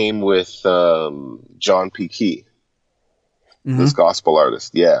came with John P. Key, this gospel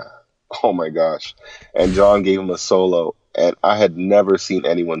artist. Yeah. Oh my gosh. And John gave him a solo, and I had never seen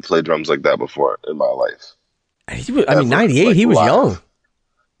anyone play drums like that before in my life. I mean, 98, like, he was young.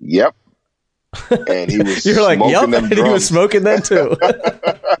 Yep. And he was You're like, yep, them and he was smoking them too.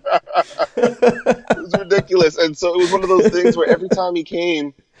 It was ridiculous. And so it was one of those things where every time he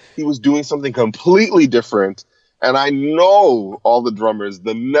came, he was doing something completely different. And I know all the drummers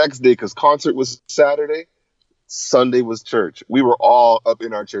the next day, because concert was Saturday, Sunday was church. We were all up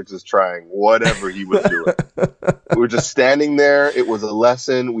in our churches trying whatever he was doing. We were just standing there. It was a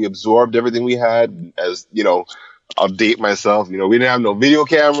lesson. We absorbed everything we had. As you know, I'll date myself. You know, we didn't have no video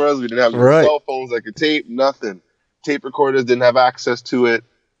cameras. We didn't have no cell phones that could tape, nothing. Tape recorders, didn't have access to it.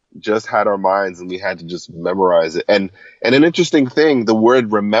 Just had our minds, and we had to just memorize it. And an interesting thing, the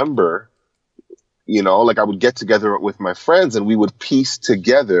word remember, you know, like I would get together with my friends and we would piece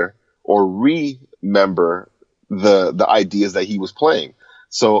together or remember the ideas that he was playing.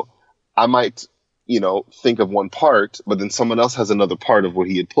 So I might, you know, think of one part, but then someone else has another part of what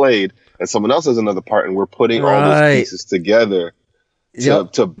he had played, and someone else has another part, and we're putting all those pieces together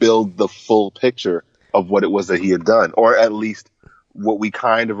to build the full picture of what it was that he had done, or at least what we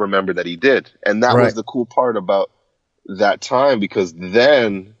kind of remember that he did. And that was the cool part about that time, because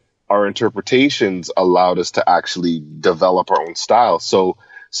then our interpretations allowed us to actually develop our own style. So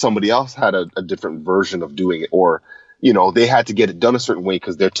somebody else had a different version of doing it, or, you know, they had to get it done a certain way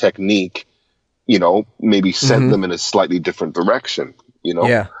because their technique, you know, maybe sent them in a slightly different direction, you know?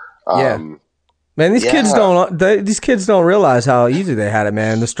 Yeah. Man, these kids don't realize how easy they had it,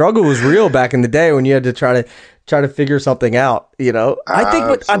 man. The struggle was real back in the day when you had to try to figure something out, you know? I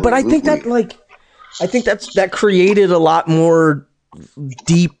think, but I think that, like, that created a lot more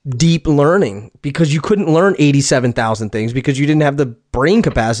deep learning, because you couldn't learn 87,000 things because you didn't have the brain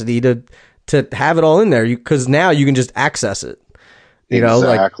capacity to have it all in there. Because now you can just access it, you know,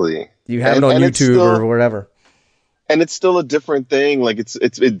 like you have it on YouTube or whatever. And it's still a different thing. Like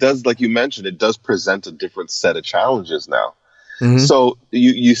it does, like you mentioned, it does present a different set of challenges now. So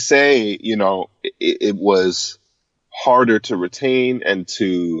you say, you know, it was harder to retain and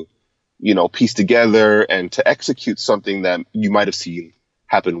to, you know, piece together and to execute something that you might have seen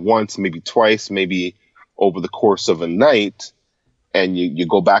happen once, maybe twice, maybe over the course of a night. And you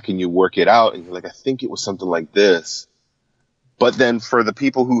go back and you work it out and you're like, I think it was something like this. But then for the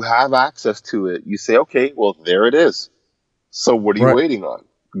people who have access to it, you say, okay, well, there it is. So what are you waiting on?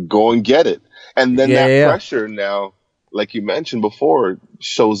 Go and get it. And then pressure now, like you mentioned before,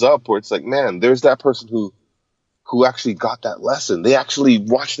 shows up where it's like, man, there's that person who actually got that lesson. They actually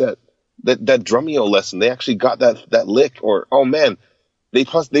watched that Drumeo lesson. They actually got that lick. Or, oh man, they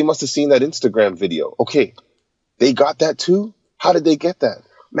must have seen that Instagram video. Okay, they got that too? How did they get that?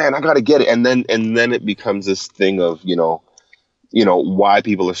 Man, I got to get it. And then it becomes this thing of, you know, why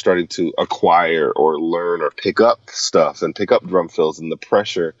people are starting to acquire or learn or pick up stuff and pick up drum fills, and the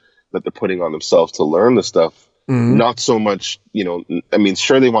pressure that they're putting on themselves to learn the stuff. Not so much, you know, I mean,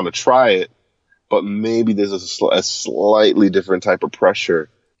 sure, they want to try it, but maybe there's a slightly different type of pressure,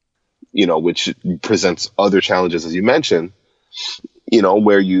 you know, which presents other challenges, as you mentioned, you know,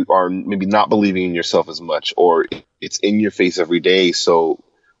 where you are maybe not believing in yourself as much, or it's in your face every day. So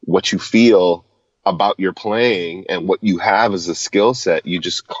what you feel about your playing and what you have as a skill set, you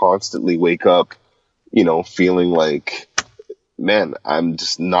just constantly wake up, you know, feeling like, man, I'm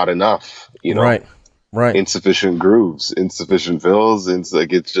just not enough, you know? Right. Insufficient grooves, insufficient fills. It's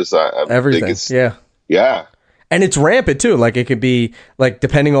like, it's just, everything. Yeah. And it's rampant too. Like it could be like,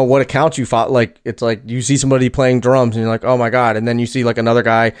 depending on what account you fought, like it's like you see somebody playing drums and you're like, oh my God. And then you see like another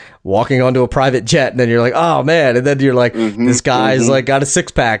guy walking onto a private jet and then you're like, oh man. And then you're like, this guy's like got a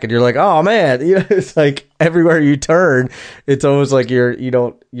 6-pack and you're like, oh man. You know, it's like everywhere you turn, it's almost like you're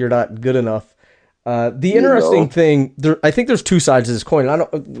not good enough. The interesting thing, I think there's two sides to this coin. I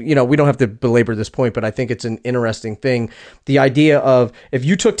don't, you know, we don't have to belabor this point, but I think it's an interesting thing. The idea of if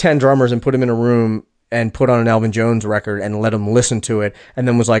you took 10 drummers and put them in a room and put on an Elvin Jones record and let them listen to it, and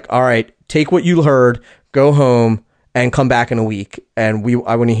then was like, all right, take what you heard, go home and come back in a week. And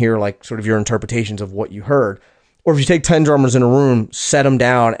I want to hear like sort of your interpretations of what you heard. Or if you take 10 drummers in a room, set them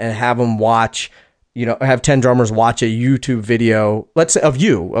down and have them watch, you know, have 10 drummers watch a YouTube video, let's say of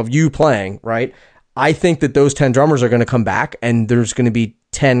you playing, right? I think that those 10 drummers are going to come back and there's going to be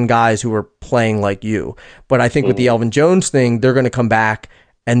 10 guys who are playing like you. But I think with the Elvin Jones thing, they're going to come back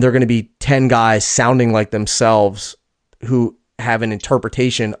and they're going to be 10 guys sounding like themselves who have an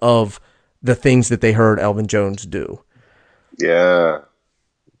interpretation of the things that they heard Elvin Jones do. Yeah.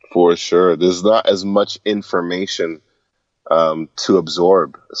 For sure. There's not as much information to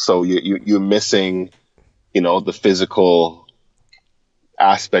absorb. So you're missing, the physical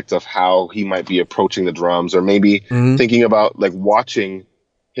aspect of how he might be approaching the drums, or maybe thinking about like watching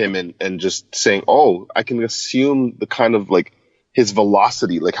him and just saying, oh, I can assume the kind of like his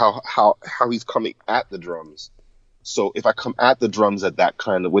velocity, like how he's coming at the drums. So if I come at the drums at that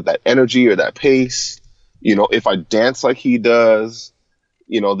kind of, with that energy or that pace, if I dance like he does,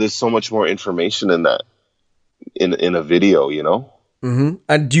 there's so much more information in that, in a video, Mm-hmm.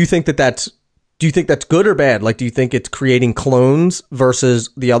 And do you think that's good or bad? Like, do you think it's creating clones versus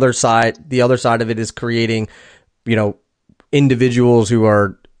the other side? The other side of it is creating, individuals who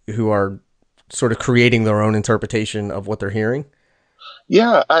are sort of creating their own interpretation of what they're hearing.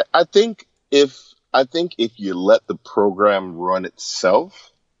 Yeah, I think if you let the program run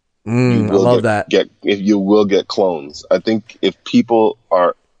itself, I love that. You will get clones. I think if people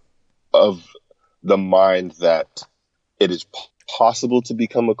are of the mind that it is possible to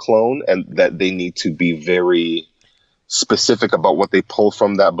become a clone, and that they need to be very specific about what they pull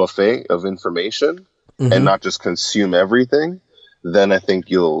from that buffet of information, and not just consume everything, then I think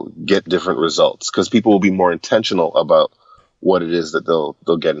you'll get different results, because people will be more intentional about what it is that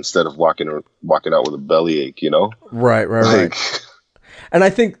they'll get, instead of walking out with a bellyache, Right. And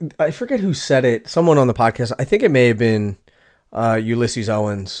I forget who said it, someone on the podcast, I think it may have been Ulysses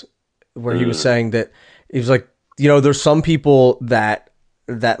Owens, where he was saying that he was like, there's some people that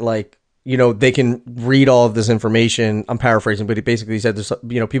like, they can read all of this information. I'm paraphrasing, but he basically said there's,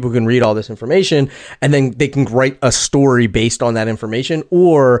 people can read all this information and then they can write a story based on that information,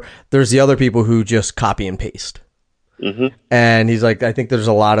 or there's the other people who just copy and paste. And he's like, I think there's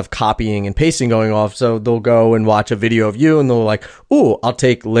a lot of copying and pasting going off. So they'll go and watch a video of you and they'll like, ooh, I'll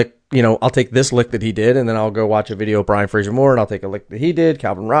take this lick that he did, and then I'll go watch a video of Brian Fraser Moore, and I'll take a lick that he did,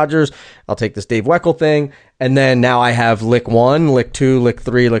 Calvin Rogers. I'll take this Dave Weckl thing, and then now I have lick 1, lick 2, lick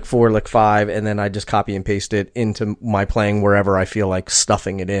 3, lick 4, lick 5, and then I just copy and paste it into my playing wherever I feel like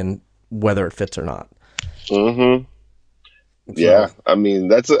stuffing it in, whether it fits or not. Yeah, I mean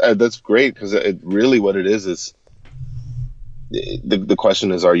that's great, because it really, what it is the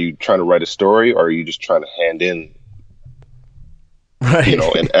question is, are you trying to write a story, or are you just trying to hand in,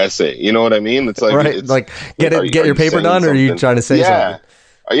 an essay? You know what I mean? It's like, right. Get your paper done, or are you trying to say something?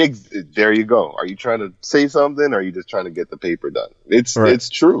 There you go. Are you trying to say something, or are you just trying to get the paper done? It's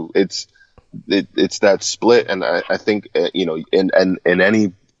true. It's that split, and I think in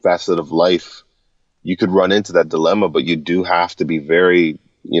any facet of life, you could run into that dilemma, but you do have to be very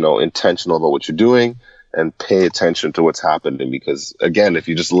intentional about what you're doing and pay attention to what's happening, because again, if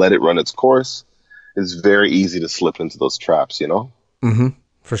you just let it run its course, it's very easy to slip into those traps,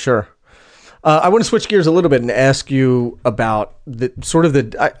 For sure. I want to switch gears a little bit and ask you about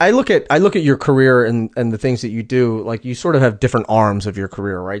I look at your career and the things that you do, like you sort of have different arms of your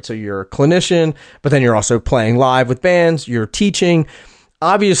career, right? So you're a clinician, but then you're also playing live with bands, you're teaching.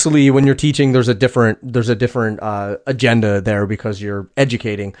 Obviously, when you're teaching, there's a different agenda there, because you're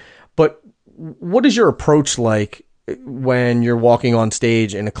educating. But what is your approach like when you're walking on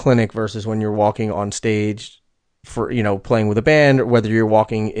stage in a clinic versus when you're walking on stage for, playing with a band, or whether you're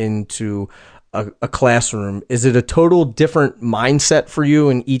walking into a classroom? Is it a total different mindset for you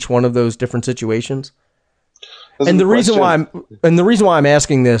in each one of those different situations? And the reason why I'm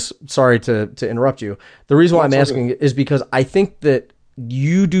asking this, sorry to interrupt you. The reason why I'm asking is because I think that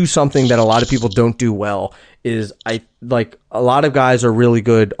you do something that a lot of people don't do well. Is a lot of guys are really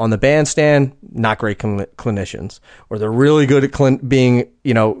good on the bandstand, not great clinicians, or they're really good at being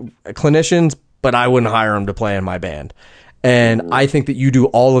clinicians, but I wouldn't hire them to play in my band. And I think that you do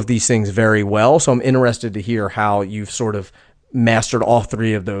all of these things very well. So I'm interested to hear how you've sort of mastered all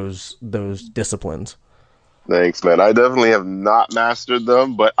three of those disciplines. Thanks, man. I definitely have not mastered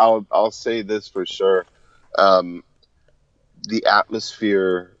them, but I'll say this for sure. The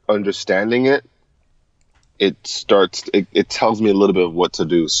atmosphere, understanding it tells me a little bit of what to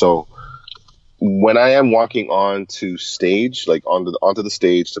do. So when I am walking onto stage, like onto the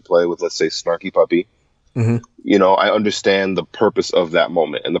stage to play with, let's say, Snarky Puppy, I understand the purpose of that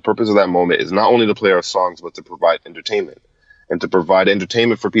moment. And the purpose of that moment is not only to play our songs, but to provide entertainment. And to provide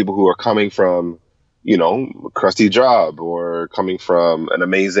entertainment for people who are coming from, a crusty job, or coming from an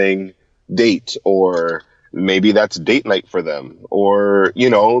amazing date, or maybe that's date night for them, or,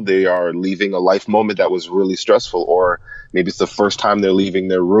 they are leaving a life moment that was really stressful, or maybe it's the first time they're leaving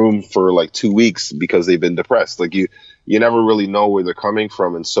their room for like 2 weeks because they've been depressed. Like you never really know where they're coming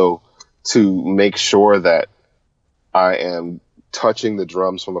from. And so to make sure that I am touching the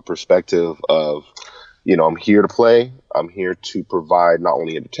drums from a perspective of, I'm here to play. I'm here to provide not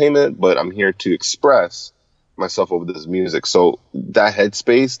only entertainment, but I'm here to express myself over this music. So that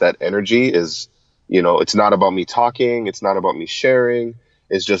headspace, that energy is, it's not about me talking. It's not about me sharing.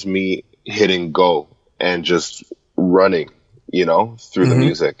 It's just me hitting go and just running, through the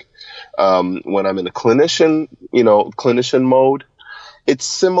music. When I'm in the clinician mode, it's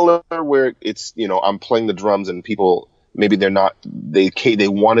similar where it's, I'm playing the drums and people, maybe they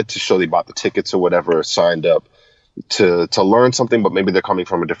wanted to show, they bought the tickets or whatever, signed up to learn something, but maybe they're coming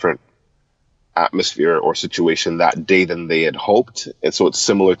from a different atmosphere or situation that day than they had hoped. And so it's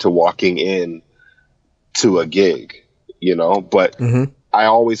similar to walking in to a gig, but I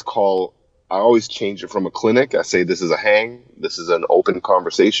always change it from a clinic. I say, this is a hang, this is an open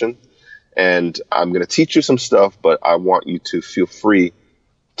conversation, and I'm going to teach you some stuff, but I want you to feel free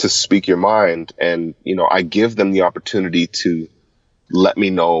to speak your mind. And, I give them the opportunity to let me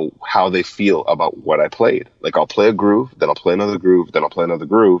know how they feel about what I played. Like, I'll play a groove, then I'll play another groove, then I'll play another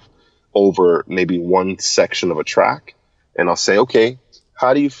groove over maybe one section of a track. And I'll say, okay,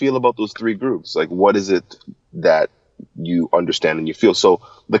 how do you feel about those 3 grooves? Like, what is it that you understand and you feel? So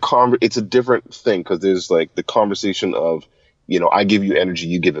it's a different thing, because there's like the conversation of, I give you energy,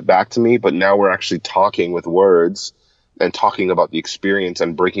 you give it back to me. But now we're actually talking with words and talking about the experience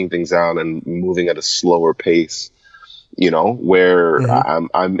and breaking things down and moving at a slower pace, where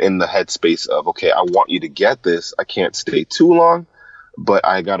I'm in the headspace of, okay, I want you to get this. I can't stay too long, but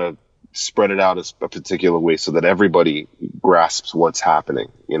I got to spread it out a particular way so that everybody grasps what's happening,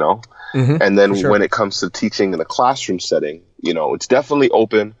 And then when it comes to teaching in a classroom setting, it's definitely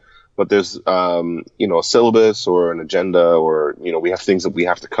open, but there's, a syllabus or an agenda, or, we have things that we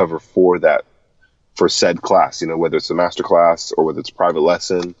have to cover for said class, whether it's a master class or whether it's a private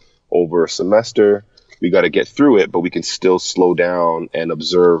lesson over a semester. We got to get through it, but we can still slow down and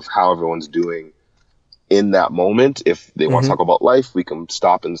observe how everyone's doing in that moment. If they want to talk about life, we can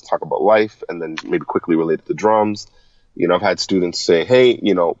stop and talk about life, and then maybe quickly relate it to drums. I've had students say, hey,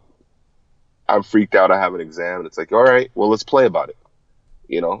 I'm freaked out, I have an exam. And it's like, all right, well, let's play about it.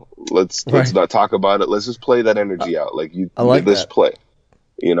 Let's not talk about it. Let's just play that energy out. Like, let's play,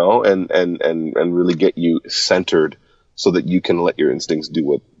 and really get you centered so that you can let your instincts do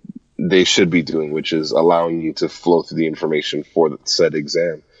what they should be doing, which is allowing you to flow through the information for the said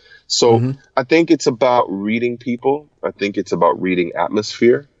exam. So I think it's about reading people. I think it's about reading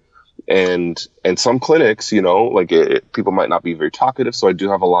atmosphere. And some clinics, people might not be very talkative. So I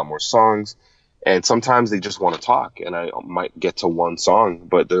do have a lot more songs. And sometimes they just want to talk, and I might get to one song,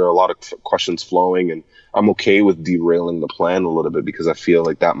 but there are a lot of questions flowing, and I'm okay with derailing the plan a little bit, because I feel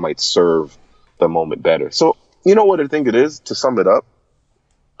like that might serve the moment better. So, what I think it is, to sum it up,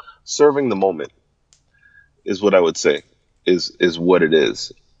 serving the moment is what I would say is what it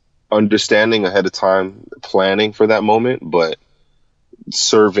is. Understanding ahead of time, planning for that moment, but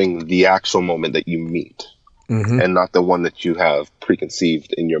serving the actual moment that you meet. And not the one that you have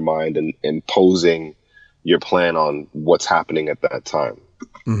preconceived in your mind and imposing your plan on what's happening at that time.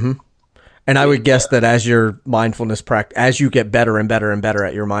 And I would guess that as your mindfulness practice, as you get better and better and better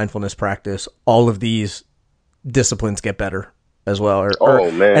at your mindfulness practice, all of these disciplines get better as well.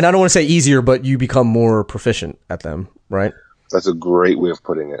 Man. And I don't want to say easier, but you become more proficient at them, right? That's a great way of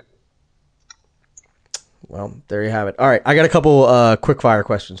putting it. Well, there you have it. All right. I got a couple quick fire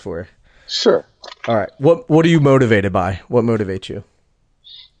questions for you. Sure. All right. What are you motivated by? What motivates you?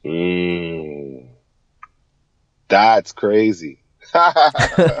 That's crazy.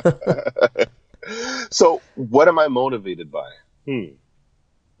 So what am I motivated by?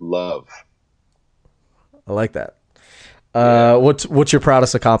 Love. I like that. What's your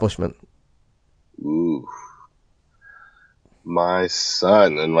proudest accomplishment? Ooh. My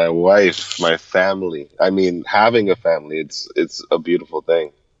son and my wife, my family. I mean, having a family, it's a beautiful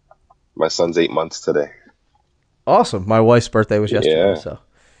thing. My son's 8 months today. Awesome. My wife's birthday was yesterday. So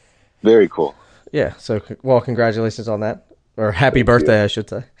very cool. Yeah. So, well, congratulations on that. Or happy birthday, I should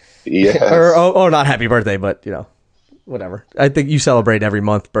say. Yeah. or not happy birthday, but, whatever. I think you celebrate every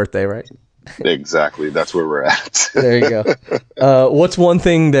month birthday, right? Exactly. That's where we're at. There you go. What's one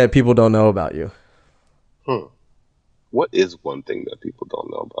thing that people don't know about you? What is one thing that people don't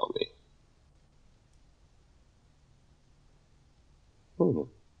know about me?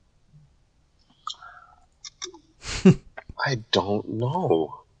 I don't know.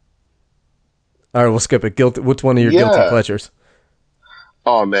 All right, we'll skip it. What's one of your guilty pleasures?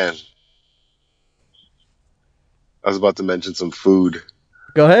 Oh, man. I was about to mention some food.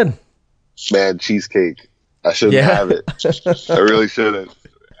 Go ahead. Man, cheesecake. I shouldn't have it. I really shouldn't.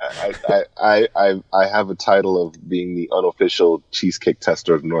 I have a title of being the unofficial cheesecake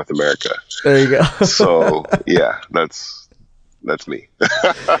tester of North America. There you go. So yeah, that's me.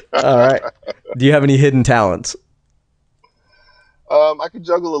 All right. Do you have any hidden talents? I could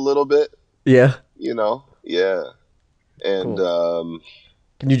juggle a little bit. Yeah. Yeah. And cool.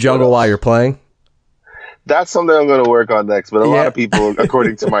 Can you juggle while you're playing? That's something I'm going to work on next. But a lot of people,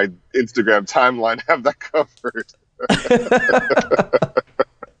 according to my Instagram timeline, have that covered.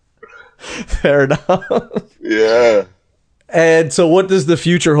 Fair enough. Yeah. And so what does the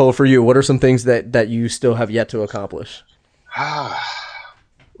future hold for you? What are some things that you still have yet to accomplish?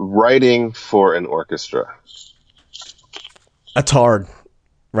 Writing for an orchestra. That's hard,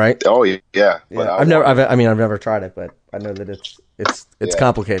 right? Oh yeah. But I've never tried it, but I know that it's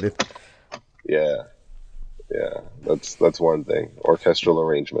complicated. Yeah. That's one thing. Orchestral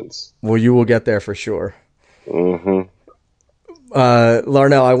arrangements. Well, you will get there for sure. Mm-hmm.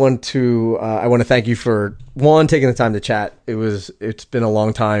 Larnell, I want to thank you for taking the time to chat. It's been a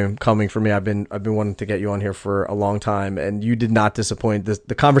long time coming for me. I've been wanting to get you on here for a long time, and you did not disappoint.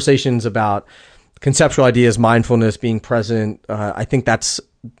 The conversations about conceptual ideas, mindfulness, being present. I think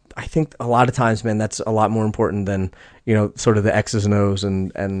a lot of times, man, that's a lot more important than, sort of the X's and O's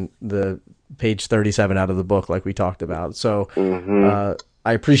and the page 37 out of the book, like we talked about. So,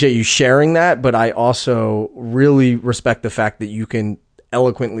 I appreciate you sharing that, but I also really respect the fact that you can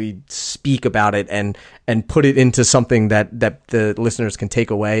eloquently speak about it and put it into something that the listeners can take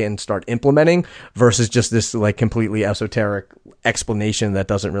away and start implementing versus just this like completely esoteric explanation that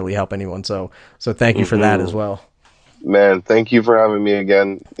doesn't really help anyone. So thank you for that as well. Man, thank you for having me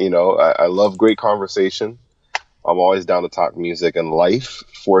again. I love great conversation. I'm always down to talk music and life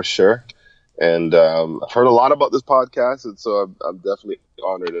for sure. And I've heard a lot about this podcast, and so I'm definitely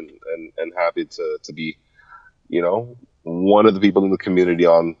honored and happy to be, one of the people in the community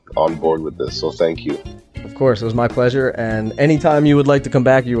on board with this. So thank you. Of course, it was my pleasure. And anytime you would like to come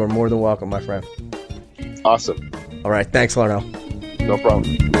back, you are more than welcome, my friend. Awesome. All right. Thanks, Larnell. No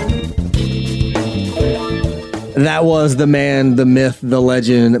problem. That was the man, the myth, the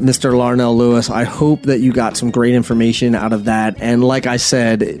legend, Mr. Larnell Lewis. I hope that you got some great information out of that. And like I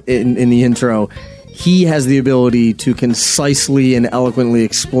said in the intro, he has the ability to concisely and eloquently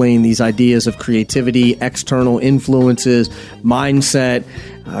explain these ideas of creativity, external influences, mindset,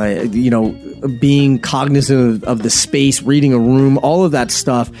 being cognizant of the space, reading a room, all of that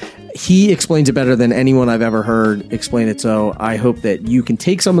stuff. He explains it better than anyone I've ever heard explain it. So I hope that you can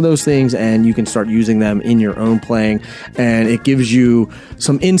take some of those things and you can start using them in your own playing. And it gives you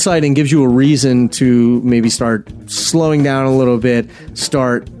some insight and gives you a reason to maybe start slowing down a little bit,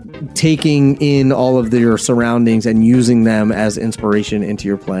 start taking in all of your surroundings and using them as inspiration into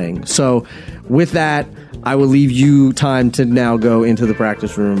your playing. So with that, I will leave you time to now go into the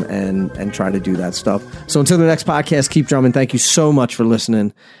practice room and try to do that stuff. So until the next podcast, keep drumming. Thank you so much for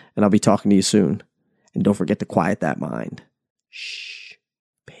listening, and I'll be talking to you soon. And don't forget to quiet that mind. Shh.